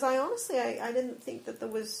edition because I honestly didn't think that there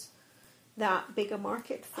was that big a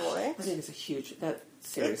market for it. I think it's a huge,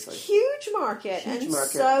 seriously. It's huge market. Huge and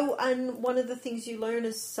market. So, and one of the things you learn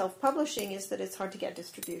as self-publishing is that it's hard to get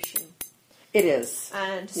distribution. It is.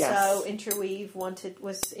 And Yes. so Interweave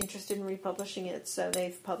was interested in republishing it, so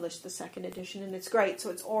they've published the 2nd edition, and it's great.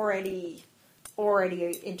 So it's already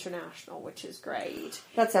international, which is great.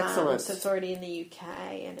 That's excellent. So it's already in the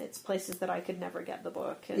UK, and it's places that I could never get the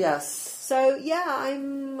book. And Yes. So yeah,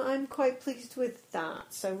 I'm quite pleased with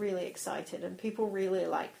that. So really excited, and people really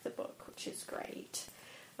like the book, which is great.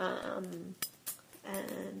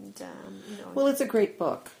 Well, it's a great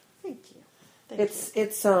book. Thank you.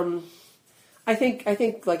 I I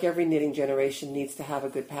think like every knitting generation needs to have a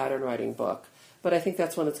good pattern writing book. But I think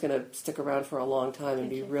that's one that's going to stick around for a long time and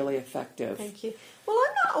be really effective. Thank you. Well,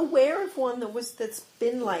 I'm not aware of one that's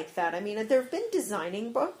been like that. I mean, there have been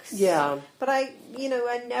designing books. Yeah. But I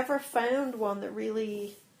never found one that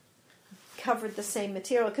really covered the same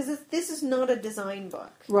material, because this is not a design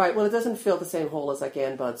book. Right. Well, it doesn't fill the same hole as like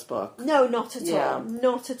Ann Budd's book. No, not at all.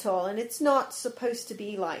 Not at all. And it's not supposed to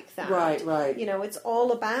be like that. Right. It's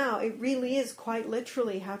all about, it really is quite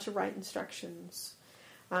literally how to write instructions.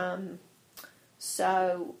 And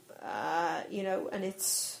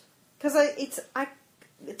it's, because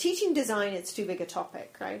teaching design, it's too big a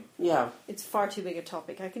topic, right? Yeah. It's far too big a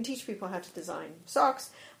topic. I can teach people how to design socks.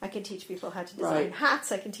 I can teach people how to design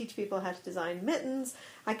hats. I can teach people how to design mittens.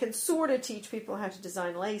 I can sort of teach people how to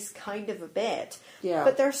design lace kind of a bit. Yeah.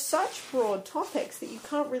 But they're such broad topics that you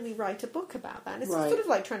can't really write a book about that. It's sort of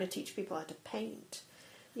like trying to teach people how to paint.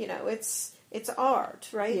 It's art,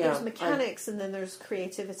 right? Yeah, there's mechanics and then there's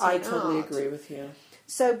creativity I and totally art. agree with you.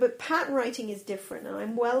 So, but pattern writing is different, and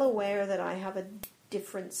I'm well aware that I have a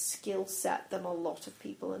different skill set than a lot of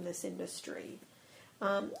people in this industry.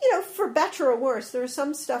 For better or worse, there is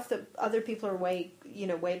some stuff that other people are way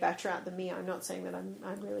better at than me. I'm not saying that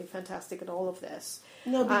I'm really fantastic at all of this.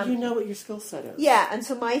 No, but you know what your skill set is. Yeah, and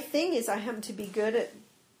so my thing is I happen to be good at,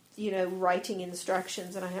 writing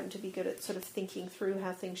instructions, and I happen to be good at sort of thinking through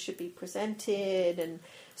how things should be presented, and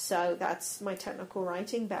so that's my technical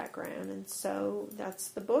writing background, and so that's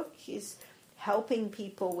the book, is helping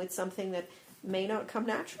people with something that may not come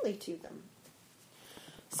naturally to them.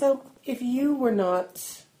 So if you were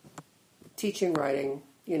not teaching writing,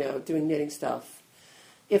 doing knitting stuff,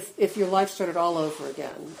 if your life started all over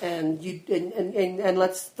again, and you and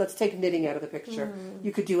let's take knitting out of the picture,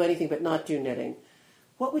 you could do anything but not do knitting.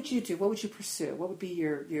 What would you do? What would you pursue? What would be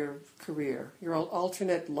your career, your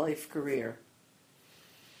alternate life career?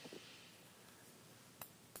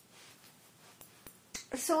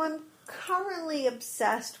 So I'm currently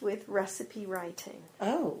obsessed with recipe writing.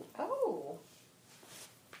 Oh.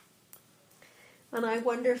 And I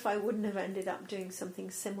wonder if I wouldn't have ended up doing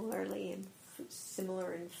something similar in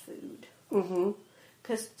food. Mm-hmm.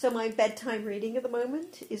 So my bedtime reading at the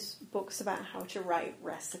moment is books about how to write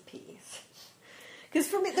recipes. Because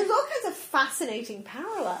for me, there's all kinds of fascinating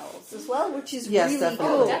parallels as well, which is really definitely.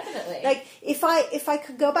 cool. Oh, definitely. Like if I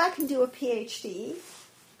could go back and do a PhD,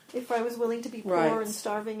 if I was willing to be poor and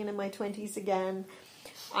starving and in my 20s again,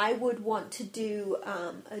 I would want to do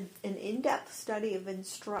an in-depth study of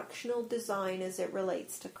instructional design as it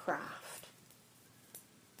relates to craft.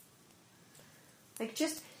 Like,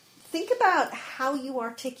 just think about how you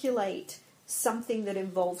articulate something that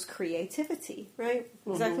involves creativity, right?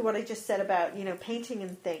 Mm-hmm. Exactly what I just said about, painting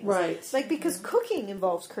and things. Right. Like, because cooking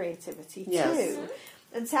involves creativity too.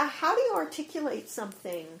 And so how do you articulate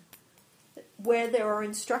something where there are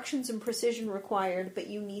instructions and precision required, but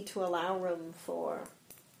you need to allow room for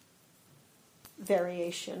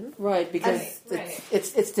variation? Right, because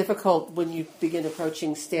it's difficult when you begin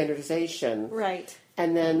approaching standardization. Right.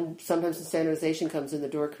 And then sometimes when standardization comes in the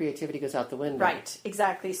door, creativity goes out the window. Right,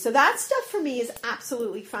 exactly. So that stuff for me is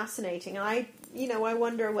absolutely fascinating. I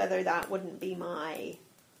wonder whether that wouldn't be my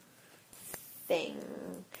thing.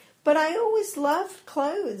 But I always loved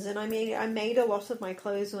clothes, and I made a lot of my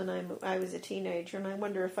clothes when I was a teenager, and I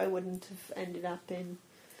wonder if I wouldn't have ended up in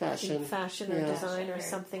fashion or design or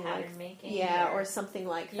something like making, or something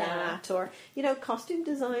like that, or costume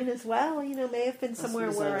design as well. May have been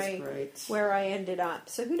somewhere where I ended up.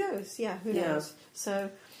 So who knows? Yeah, who knows? So,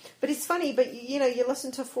 but it's funny. But you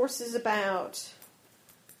listen to Forces about.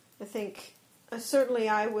 I think certainly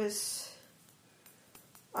I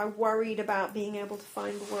worried about being able to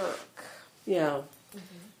find work. Yeah.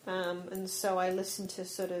 Mm-hmm. And so I listened to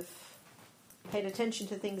sort of. Paid attention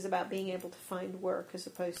to things about being able to find work as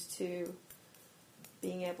opposed to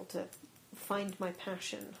being able to find my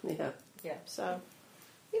passion. Yeah. So,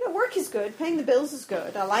 work is good. Paying the bills is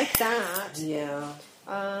good. I like that. Yeah.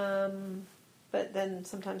 But then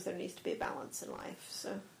sometimes there needs to be a balance in life.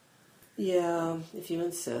 So. Yeah, if you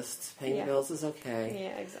insist. Paying the bills is okay.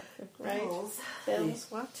 Yeah, exactly. Right? Bills,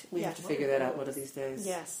 what? We have to figure that out one of these days.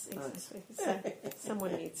 Yes, exactly. So,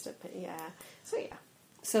 someone needs to pay. Yeah. So, yeah.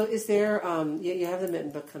 So is there, you have the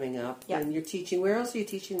Mitten book coming up, yep. and you're teaching, where else are you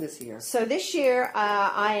teaching this year? So this year,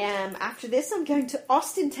 after this, I'm going to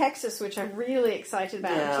Austin, Texas, which I'm really excited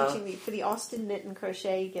about. Yeah. I'm teaching for the Austin Knit and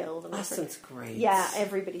Crochet Guild. And Austin's great. Yeah,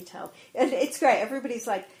 everybody tells. And it's great. Everybody's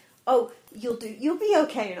like, oh, you'll be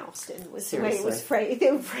okay in Austin, was the way it was phrased.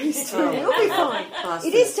 They were phrased to me. You'll be fine.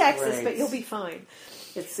 It is Texas, but you'll be fine.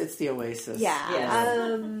 It's the oasis. Yeah. Yes.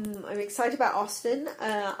 I'm excited about Austin.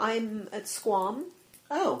 I'm at Squam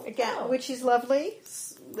again, which is lovely.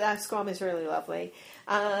 Squam is really lovely.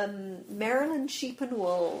 Maryland Sheep and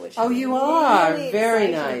Wool, which I'm you are really very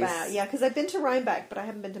excited nice. about. Yeah, because I've been to Rhinebeck, but I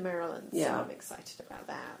haven't been to Maryland, so Yeah. I'm excited about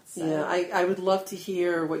that. So. Yeah, I would love to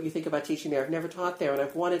hear what you think about teaching there. I've never taught there, and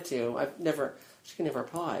I've wanted to. She never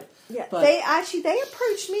applied. Yeah, but, they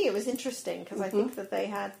approached me. It was interesting because I think that they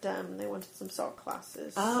had they wanted some sock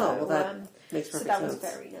classes. Oh, so, well, that makes perfect so that sense.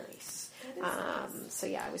 was very nice. So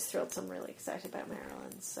yeah, I was thrilled. So I'm really excited about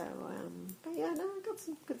Maryland. So, but yeah, no, I got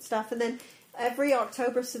some good stuff. And then every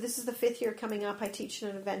October, so this is the 5th year coming up, I teach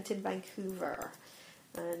an event in Vancouver.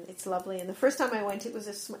 And it's lovely. And the first time I went, it was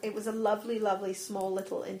a lovely, lovely, small,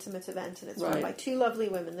 little, intimate event, and it's run by 2 lovely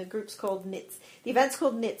women. The group's called Knit. The event's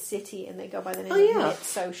called Knit City, and they go by the name of Knit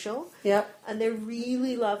Social. Yep. And they're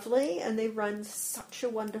really lovely, and they run such a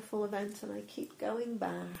wonderful event, and I keep going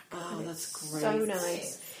back. Oh, that's great. So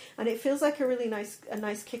nice. And it feels like a really nice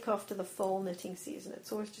kickoff to the fall knitting season.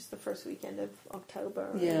 It's always just the first weekend of October.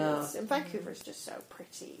 Yeah. And Vancouver's just so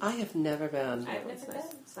pretty. I have never been. I've never been.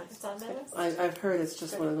 It's nice. It's on my list. I've heard it's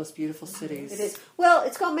just one of the most beautiful cities. It is. Well,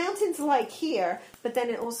 it's got mountains like here, but then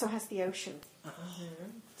it also has the ocean.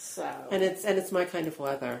 So And it's my kind of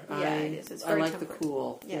weather. Yeah, it is. It's I very like temperate. the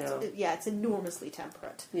cool. yeah, it's enormously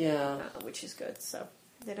temperate. Yeah. Which is good. So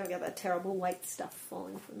they don't get that terrible white stuff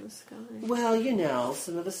falling from the sky. Well,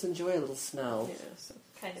 some of us enjoy a little snow. Yeah. So.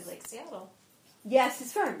 Kind of like Seattle. Yes,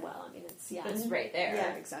 it's very well. I mean, it's It's right there.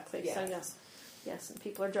 Yeah, exactly. Yeah. So yes, and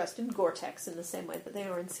people are dressed in Gore-Tex in the same way that they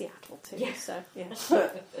are in Seattle too. Yeah. So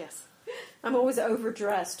yes, I'm always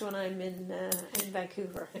overdressed when I'm in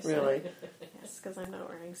Vancouver. So, Really? Yes, because I'm not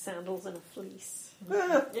wearing sandals and a fleece.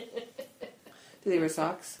 Do they wear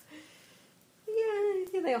socks?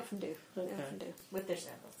 Yeah, they often do. They Okay. often do With their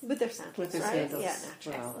sandals. with their sandals. With their right? sandals. Yeah,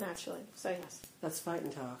 naturally. Wow. Naturally. So yes, That's fight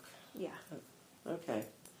and talk. yeah. Okay.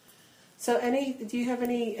 So, do you have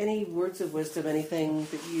any words of wisdom, anything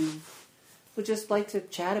that you would just like to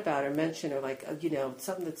chat about or mention, or like,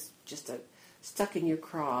 something that's just stuck in your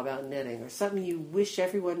craw about knitting, or something you wish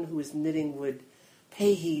everyone who is knitting would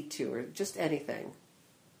pay heed to, or just anything?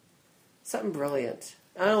 Something brilliant.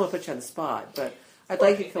 I don't want to put you on the spot, but I'd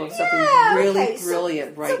like you to come up with something really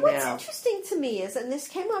brilliant right so what's now. interesting to me is, and this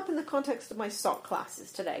came up in the context of my sock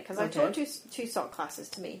classes today, because I taught two sock classes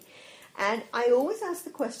to me, and I always ask the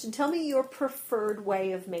question, tell me your preferred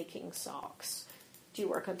way of making socks. Do you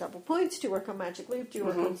work on double points? Do you work on magic loop? Do you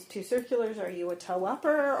work on 2 circulars? Are you a toe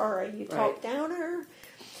upper or are you top downer?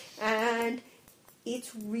 And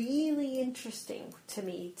it's really interesting to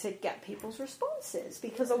me to get people's responses,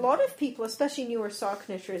 because a lot of people, especially newer sock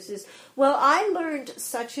knitters, is, well, I learned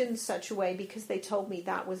such and such a way because they told me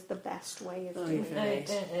that was the best way of doing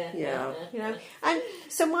it. Yeah. And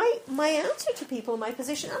so my answer to people in my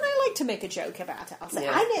position, and I like to make a joke about it, I'll say,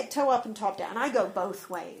 I knit toe up and top down. I go both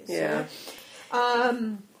ways. Yeah.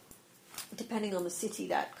 Depending on the city,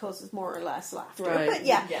 that causes more or less laughter.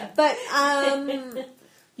 Right. But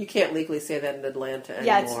You can't legally say that in Atlanta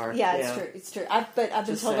anymore. It's true. It's true. But I've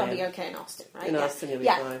been Just told I'll saying. be okay in Austin, right? In Austin, you'll be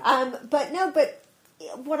fine. But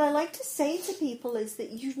what I like to say to people is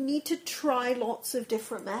that you need to try lots of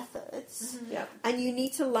different methods, and you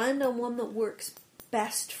need to land on one that works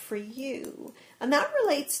best for you. And that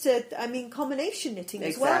relates to, combination knitting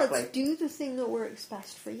as well. It's do the thing that works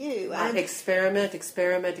best for you. And experiment,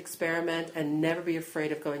 and never be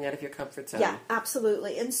afraid of going out of your comfort zone. Yeah,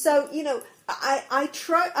 absolutely. And so,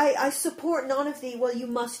 I support none of the, well, you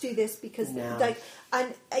must do this because,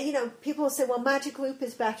 people will say, well, magic loop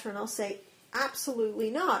is better. And I'll say, absolutely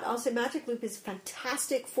not. I'll say magic loop is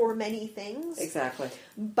fantastic for many things. Exactly.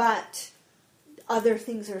 But other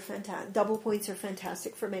things are fantastic. Double points are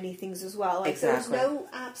fantastic for many things as well. There's no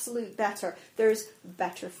absolute better. There's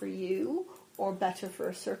better for you, or better for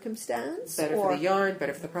a circumstance. Better for the yarn,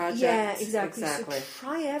 better for the project. Yeah, exactly. So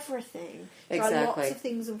try everything. Try lots of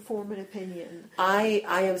things and form an opinion. I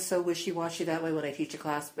am so wishy-washy that way when I teach a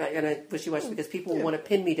class. And I wishy-washy because people want to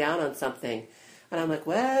pin me down on something. And I'm like,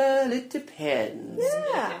 well, it depends.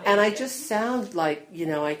 Yeah. And I just sound like,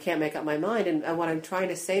 I can't make up my mind. And what I'm trying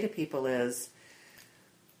to say to people is,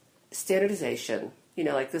 standardization,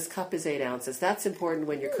 like this cup is 8 ounces. That's important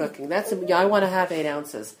when you're cooking. I want to have 8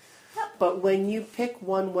 ounces. But when you pick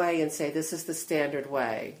one way and say this is the standard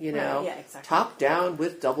way, top down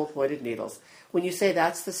with double pointed needles. When you say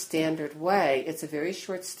that's the standard way, it's a very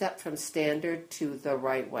short step from standard to the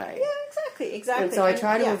right way. Yeah, exactly. And so I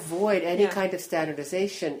try to avoid any kind of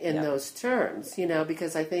standardization in those terms,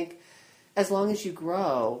 because I think as long as you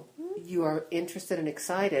grow, you are interested and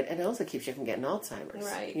excited, and it also keeps you from getting Alzheimer's.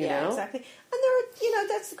 Right. You know? Exactly. And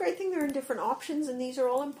that's the great thing. There are different options, and these are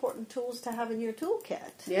all important tools to have in your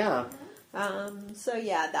toolkit. Yeah. That's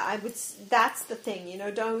the thing.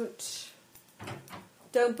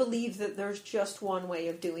 Don't believe that there's just one way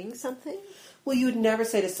of doing something. Well, you would never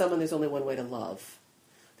say to someone, "There's only one way to love."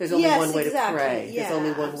 There's only one way to pray. Yeah, There's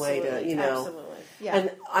only one way to, Absolutely. Yeah.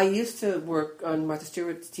 And I used to work on Martha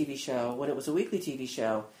Stewart's TV show when it was a weekly TV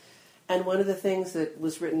show. And one of the things that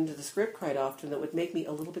was written into the script quite often that would make me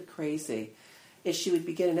a little bit crazy is she would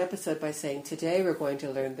begin an episode by saying, "Today we're going to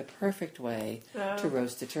learn the perfect way to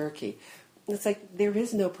roast a turkey." It's like, there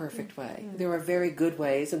is no perfect way. There are very good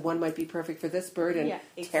ways, and one might be perfect for this bird and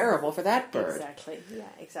terrible for that bird. Exactly. Yeah,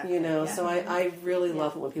 exactly. So I really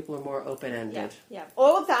love it when people are more open-ended. Yeah.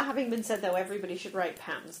 All of that having been said, though, everybody should write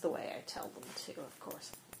patterns the way I tell them to, of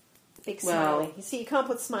course. Big smiley. You see, you can't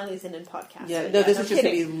put smileys in podcasts. Yeah, no, this is just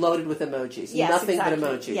going to be loaded with emojis. Yes, Nothing exactly.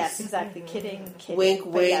 but emojis. Yes, exactly. Kidding. Wink,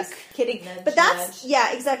 wink. Yes, kidding. Nudge, but that's,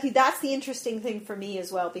 nudge. exactly. That's the interesting thing for me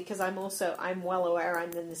as well, because I'm well aware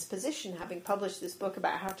I'm in this position, having published this book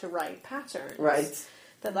about how to write patterns. Right.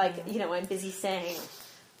 That, I'm busy saying,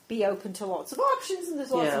 be open to lots of options, and there's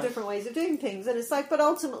lots of different ways of doing things. And it's like, but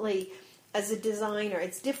ultimately, as a designer,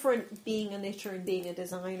 it's different being a knitter and being a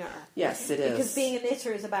designer. Yes, it is. Because being a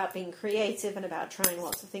knitter is about being creative and about trying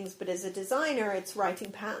lots of things, but as a designer, it's writing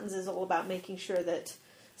patterns is all about making sure that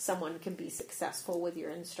someone can be successful with your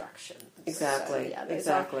instructions. Exactly.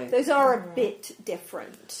 So, those are a bit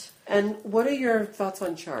different. And what are your thoughts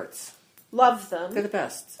on charts? Love them. They're the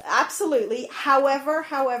best. Absolutely. However,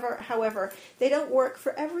 they don't work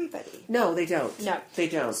for everybody. No, they don't. No. They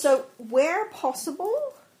don't. So, where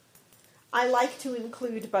possible, I like to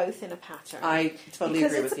include both in a pattern. I totally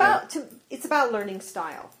because agree with you. It's about learning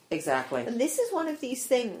style. Exactly. And this is one of these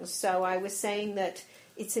things. So I was saying that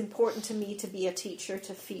it's important to me to be a teacher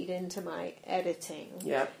to feed into my editing.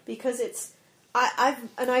 Yeah. Because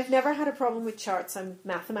I've never had a problem with charts. I'm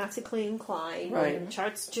mathematically inclined. Right. And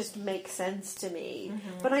charts just make sense to me.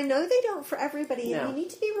 Mm-hmm. But I know they don't for everybody, and you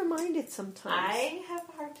need to be reminded sometimes. I have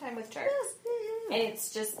a hard time with charts. Yeah. And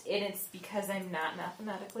it's because I'm not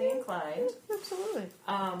mathematically inclined. Absolutely.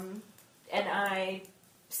 And I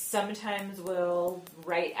sometimes will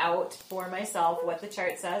write out for myself what the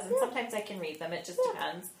chart says, and sometimes I can read them. It just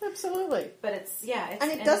depends. Absolutely. But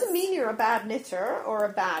it doesn't mean you're a bad knitter or a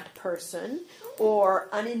bad person or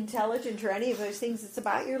unintelligent or any of those things. It's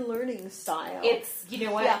about your learning style. It's, you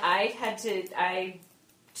know what, Yeah. I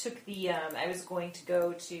took I was going to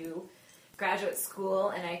go to graduate school,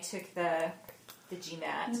 and I took the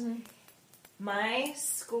GMAT. Mm-hmm. My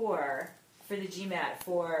score for the GMAT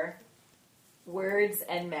for words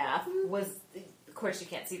and math was, of course you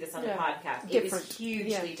can't see this on the podcast, different. It was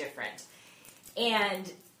hugely different.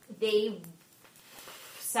 And they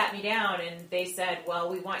sat me down and they said,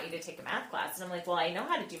 well, we want you to take a math class. And I'm like, well, I know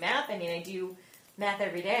how to do math. I mean, I do math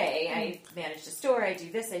every day. I manage a store. I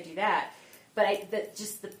do this, I do that. But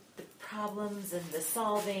the problems and the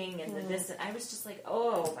solving and the this, and I was just like,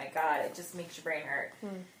 oh my God, it just makes your brain hurt.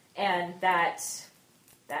 And that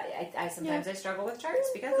I sometimes I struggle with charts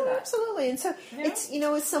because of that. Absolutely. And so it's,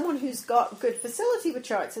 as someone who's got good facility with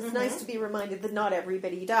charts, it's nice to be reminded that not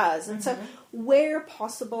everybody does. And so where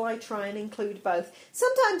possible, I try and include both.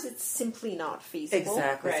 Sometimes it's simply not feasible.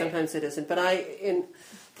 Exactly. Right. Sometimes it isn't. But in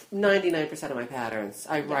 99% of my patterns,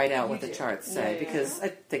 I write out what the charts say because I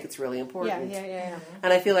think it's really important. Yeah.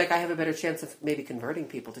 And I feel like I have a better chance of maybe converting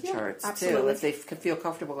people to charts, absolutely. too, if they can feel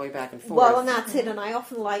comfortable going back and forth. Well, and that's it. And I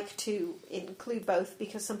often like to include both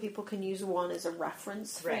because some people can use one as a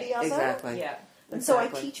reference for the other. Exactly. Yeah. And so I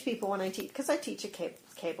teach people when I teach, because I teach at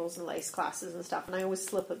cables and lace classes and stuff, and I always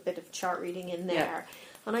slip a bit of chart reading in there.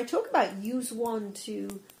 Yeah. And I talk about use one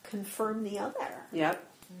to confirm the other. Yep.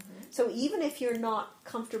 So even if you're not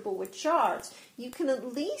comfortable with charts, you can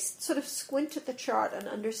at least sort of squint at the chart and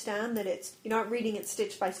understand that you're not reading it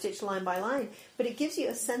stitch by stitch, line by line, but it gives you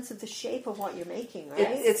a sense of the shape of what you're making, right?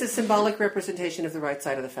 It's a symbolic representation of the right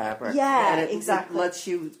side of the fabric. Yeah, and exactly. It lets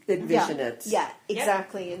you envision it. Yeah,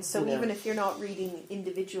 exactly. Yep. And so even if you're not reading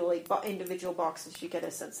individual boxes, you get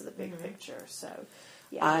a sense of the big picture. So,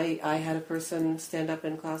 yeah. I had a person stand up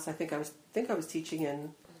in class. I think I was teaching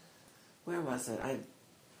in, where was it?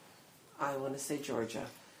 I want to say Georgia.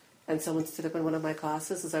 And someone stood up in one of my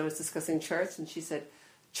classes as I was discussing charts, and she said,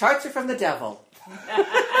 "Charts are from the devil."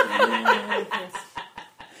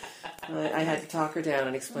 I had to talk her down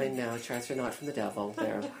and explain, no, charts are not from the devil.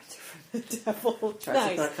 They're charts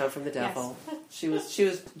do not come from the devil. Yes. She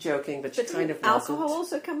was joking, but she kind of alcohol wasn't.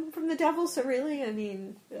 also come from the devil, so really, I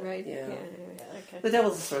mean, right? Yeah. Okay. The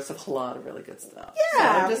devil's the source of a lot of really good stuff. Yeah, so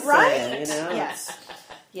I'm just right? saying, Yes.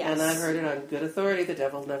 Yes. And I've heard it on good authority, the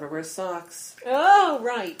devil never wears socks. Oh,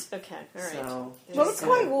 right. Okay. All right. So, well, it's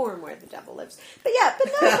quite warm where the devil lives. But yeah,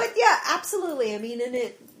 absolutely. I mean,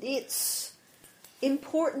 and it's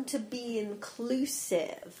important to be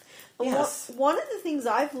inclusive. And Yes. one of the things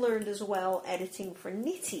I've learned as well, editing for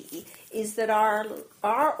Nitty, is that our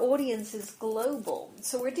audience is global.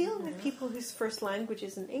 So we're dealing with people whose first language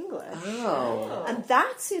isn't English. Oh. And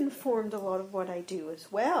that's informed a lot of what I do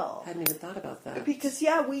as well. I hadn't even thought about that. Because,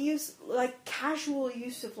 we use, casual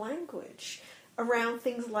use of language around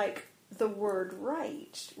things like the word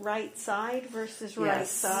right side versus right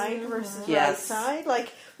side versus right side.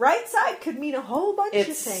 Like, right side could mean a whole bunch of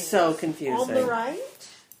things. It's so confusing. On the right?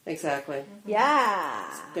 Exactly.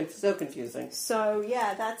 Yeah. It's so confusing. So,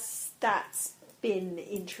 that's been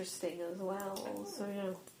interesting as well. So,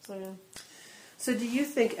 yeah. So do you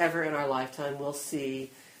think ever in our lifetime we'll see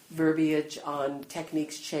verbiage on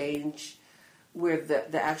techniques change where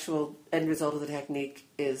the actual end result of the technique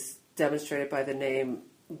is demonstrated by the name,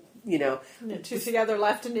 Knit two together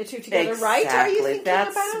left and knit two together right? Are you thinking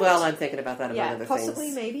about? Well, I'm thinking about that among other possibly,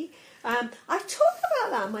 things. maybe. I talk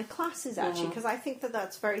about that in my classes, actually, because I think that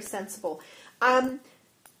that's very sensible.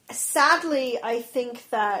 Sadly, I think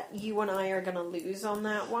that you and I are going to lose on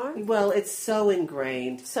that one. Well, it's so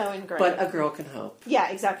ingrained. But a girl can hope. Yeah,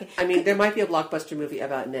 exactly. I mean, there might be a blockbuster movie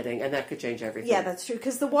about knitting, and that could change everything. Yeah, that's true.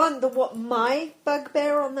 Because my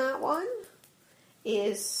bugbear on that one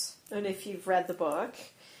is, and if you've read the book,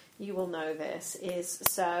 you will know this,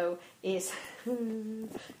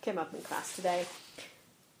 came up in class today.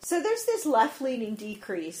 So there's this left-leaning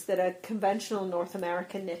decrease that a conventional North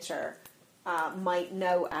American knitter might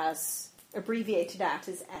know as, abbreviated at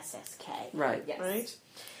as SSK. Right. Yes. Right?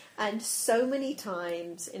 And so many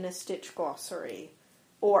times in a stitch glossary,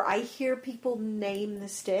 or I hear people name the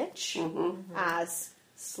stitch as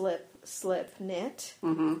slip, knit,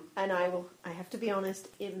 and I have to be honest,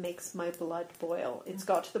 it makes my blood boil. It's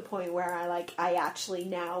got to the point where I actually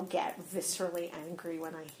now get viscerally angry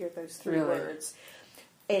when I hear those three words.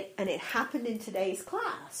 It happened in today's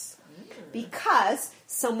class because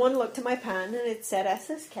someone looked at my pen and it said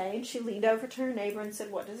SSK, and she leaned over to her neighbor and said,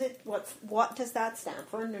 "What does that stand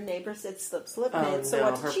for?" And her neighbor said, "Slip, knit." So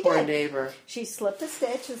what did she do? Her poor neighbor. She slipped a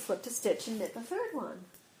stitch and knit the third one,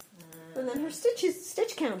 and then her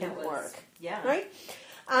stitch count didn't work. Yeah. Right.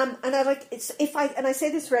 And I say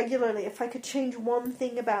this regularly. If I could change one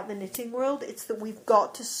thing about the knitting world, it's that we've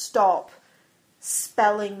got to stop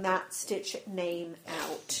spelling that stitch name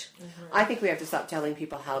out. I think we have to stop telling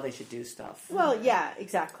people how they should do stuff. Well, yeah,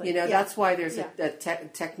 exactly. That's why there's a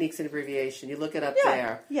techniques and abbreviation. You look it up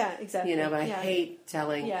there. Yeah, exactly. But I hate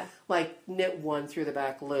telling, knit one through the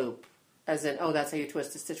back loop, as in, that's how you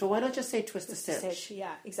twist a stitch. Well, why not just say twist a stitch?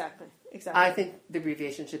 Yeah, exactly. I think the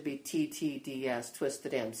abbreviation should be TTDS, twist the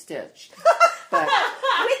damn stitch. But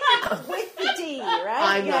with the D,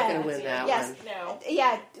 right? I'm not going to win that one. No.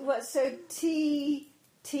 Yeah. So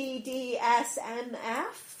TDSMF.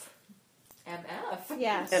 MF.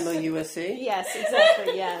 Yes. MOUSC. Yes,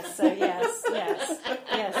 exactly. Yes. So yes.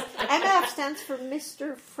 MF stands for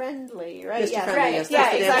Mr. Friendly, right? Mr. Yes. Friendly. Right. Yes. Yeah,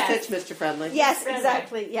 Twist the damn exactly. stitch, Mr. Friendly. Yes,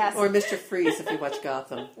 exactly. Yes. Or Mr. Freeze if you watch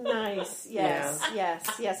Gotham. Nice. Yes. Yeah.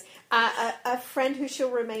 Yes. A friend who shall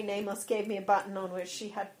remain nameless gave me a button on which she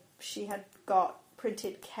had got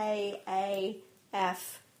printed KAFGS,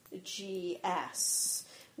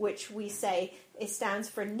 which we say it stands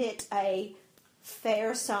for knit a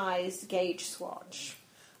fair-sized gauge swatch.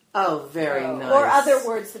 Oh, very nice. Or other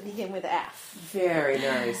words that begin with F. Very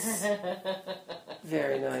nice.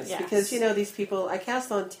 Very nice. Yes. Because, these people, I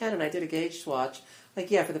cast on 10 and I did a gauge swatch. For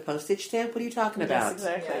the postage stamp, what are you talking about? Yes,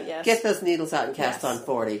 exactly, yes. Get those needles out and cast on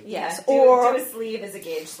 40. Yes, Do or... a sleeve as a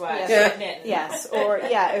gauge swatch. Yes, or,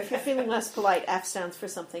 if you're feeling less polite, F stands for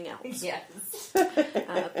something else. Yes.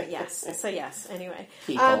 But yes, so yes, anyway.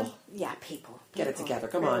 People. People. Get it together,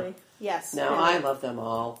 come really. on. Yes. No, really. I love them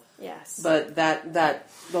all. Yes. But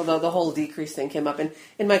the whole decrease thing came up. And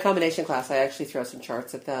in my combination class, I actually throw some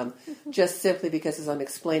charts at them, just simply because as I'm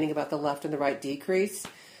explaining about the left and the right decrease,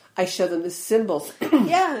 I show them the symbols.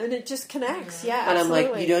 Yeah, and it just connects. Yeah, and absolutely.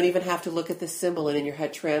 I'm like, you don't even have to look at the symbol and in your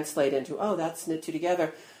head translate into, that's knit two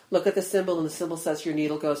together. Look at the symbol, and the symbol says your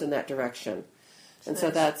needle goes in that direction. And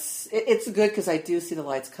so it's good because I do see the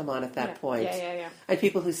lights come on at that point. Yeah. And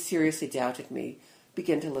people who seriously doubted me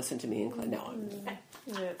begin to listen to me and go, no,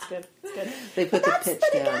 Yeah, it's good. It's good. They put the pitch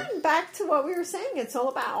down. But again, back to what we were saying, it's all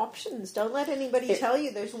about options. Don't let anybody tell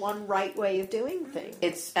you there's one right way of doing things.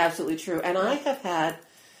 It's absolutely true. And I have had,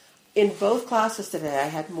 in both classes today, I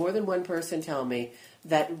had more than one person tell me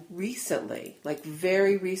that recently,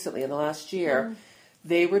 very recently in the last year,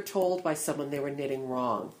 they were told by someone they were knitting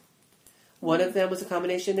wrong. One of them was a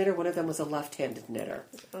combination knitter, one of them was a left-handed knitter.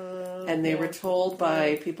 And they were told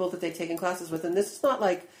by people that they'd taken classes with, and this is not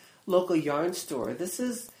like local yarn store. This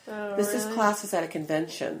is classes at a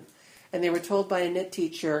convention. And they were told by a knit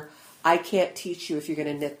teacher, I can't teach you if you're going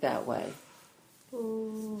to knit that way.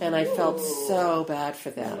 Ooh. And I felt so bad for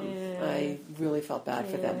them. Yeah. I really felt bad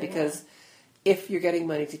for them because if you're getting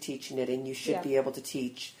money to teach knitting, you should be able to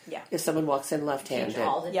teach if someone walks in left-handed. Teach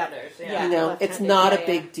all the knitters. You know, it's not a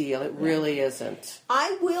big deal. It really isn't.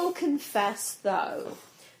 I will confess, though,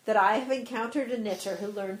 that I have encountered a knitter who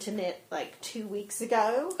learned to knit like 2 weeks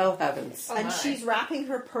ago. Oh, heavens. And she's wrapping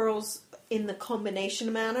her pearls in the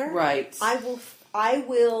combination manner. Right. I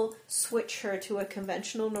will switch her to a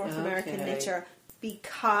conventional North American knitter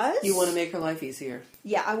because... You want to make her life easier.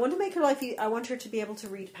 Yeah, I want to make her life easier. I want her to be able to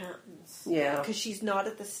read patterns. Yeah. Because she's not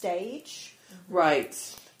at the stage... Right.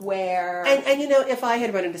 Where... And you know, if I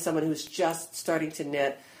had run into someone who's just starting to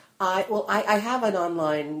knit... I have an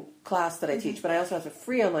online class that I teach, but I also have a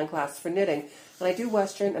free online class for knitting. And I do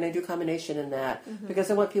Western and I do combination in that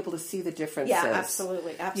because I want people to see the differences. Yeah,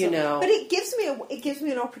 absolutely. You know, but it gives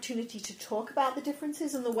me an opportunity to talk about the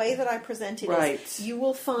differences, and the way that I present it is you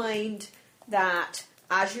will find that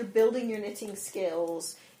as you're building your knitting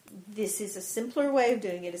skills, this is a simpler way of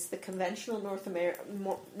doing it. It's the conventional North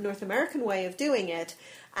American way of doing it,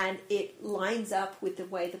 and it lines up with the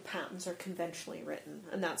way the patterns are conventionally written,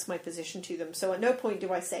 and that's my position to them. So at no point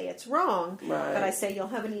do I say it's wrong, but I say you'll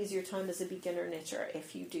have an easier time as a beginner knitter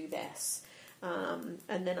if you do this.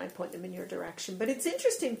 And then I point them in your direction. But it's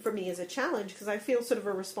interesting for me as a challenge because I feel sort of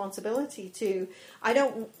a responsibility to...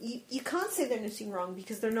 You can't say they're knitting wrong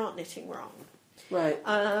because they're not knitting wrong. Right.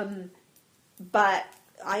 But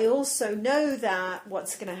I also know that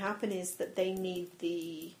what's going to happen is that they need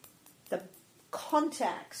the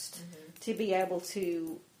context to be able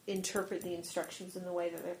to interpret the instructions in the way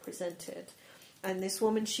that they're presented. And this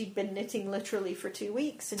woman, she'd been knitting literally for 2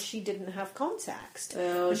 weeks, and she didn't have context.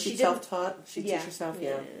 Oh, she's self-taught? She teach herself,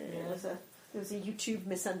 It was a YouTube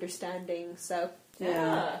misunderstanding, so...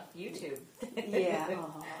 YouTube.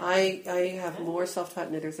 I have more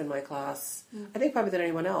self-taught knitters in my class, I think probably than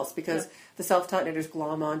anyone else, because the self-taught knitters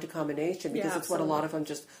glom on to combination, because it's what a lot of them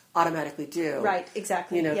just automatically do. Right,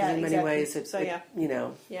 exactly. You know, in many ways, you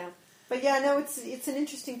know... Yeah. But it's an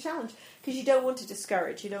interesting challenge because you don't want to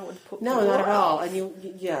discourage. You don't want to put no, not at all. And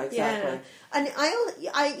exactly. Yeah. And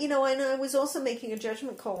I was also making a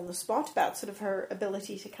judgment call on the spot about sort of her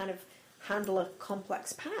ability to kind of handle a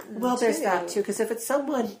complex pattern. Well, there's that too, because if it's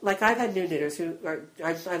someone like I've had new knitters who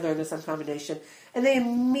I learned this on combination, and they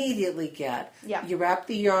immediately get you wrap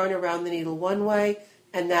the yarn around the needle one way.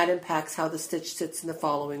 And that impacts how the stitch sits in the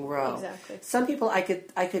following row. Exactly. Some people, I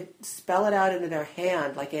could spell it out into their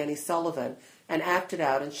hand, like Annie Sullivan, and act it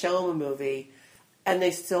out and show them a movie, and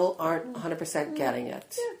they still aren't 100% getting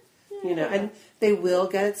it. You know, and they will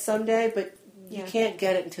get it someday, but you can't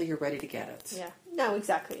get it until you're ready to get it. Yeah. No,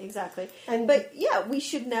 exactly. But we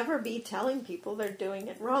should never be telling people they're doing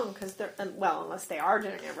it wrong because they're unless they are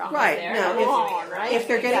doing it wrong. Right. If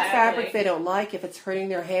they're getting fabric they don't like, if it's hurting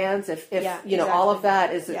their hands, if all of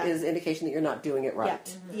that is indication that you're not doing it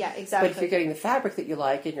right. Yeah, exactly. But if you're getting the fabric that you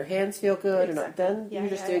like and your hands feel good, then you're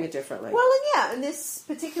just doing it differently. Well, and this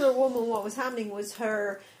particular woman, what was happening was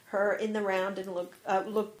her in the round and look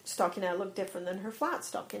stockinette looked different than her flat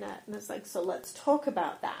stockinette, and it's like, so let's talk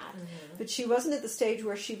about that. But she wasn't at the stage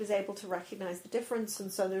where she was able to recognize the difference,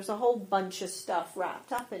 and so there's a whole bunch of stuff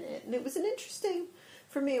wrapped up in it, and it was an interesting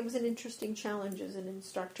challenge as an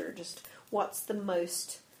instructor. Just what's the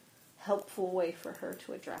most helpful way for her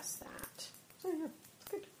to address that? So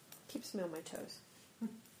it's good. Keeps me on my toes.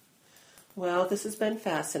 Well, this has been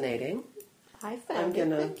fascinating. Thank you.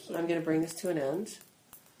 I'm gonna bring this to an end.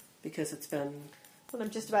 Because it's been... Well,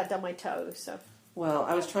 I'm just about done my toes, so... Well,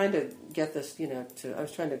 I was trying to get this, I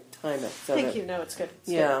was trying to time it. So Thank you. No, it's good.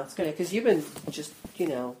 It's good. Because you've been just,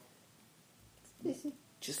 Easy.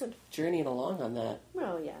 Good. Journeying along on that.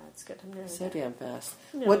 Well, yeah, it's good. I'm so damn fast.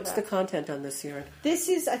 What's the content on this yarn? This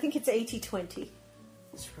is, I think it's 80/20.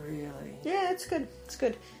 It's really... Yeah, it's good. It's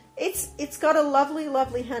good. It's got a lovely,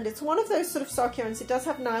 lovely hand. It's one of those sort of sock yarns. It does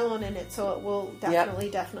have nylon in it, so it will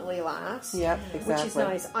definitely last. Yep, exactly. Which is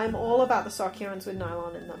nice. I'm all about the sock yarns with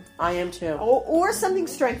nylon in them. I am too. Or something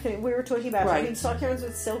strengthening. We were talking about it. I mean, sock yarns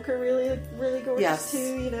with silk are really, really gorgeous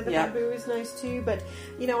too. The bamboo is nice too. But,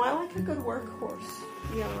 I like a good workhorse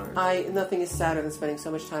yarn. Nothing is sadder than spending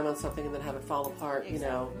so much time on something and then have it fall apart,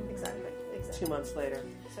 Exactly. 2 months later.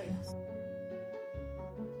 So, yes.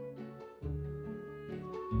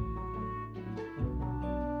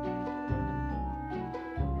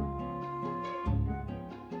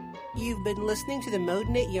 You've been listening to the Mode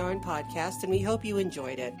Knit Yarn podcast, and we hope you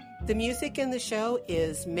enjoyed it. The music in the show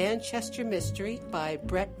is Manchester Mystery by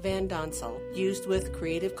Brett Van Donsel, used with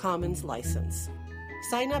Creative Commons license.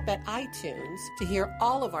 Sign up at iTunes to hear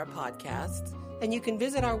all of our podcasts, and you can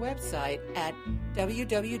visit our website at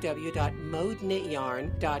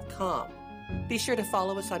www.modeknityarn.com. Be sure to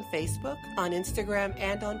follow us on Facebook, on Instagram,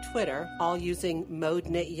 and on Twitter, all using Mode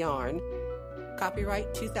Knit Yarn.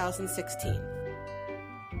 Copyright 2016.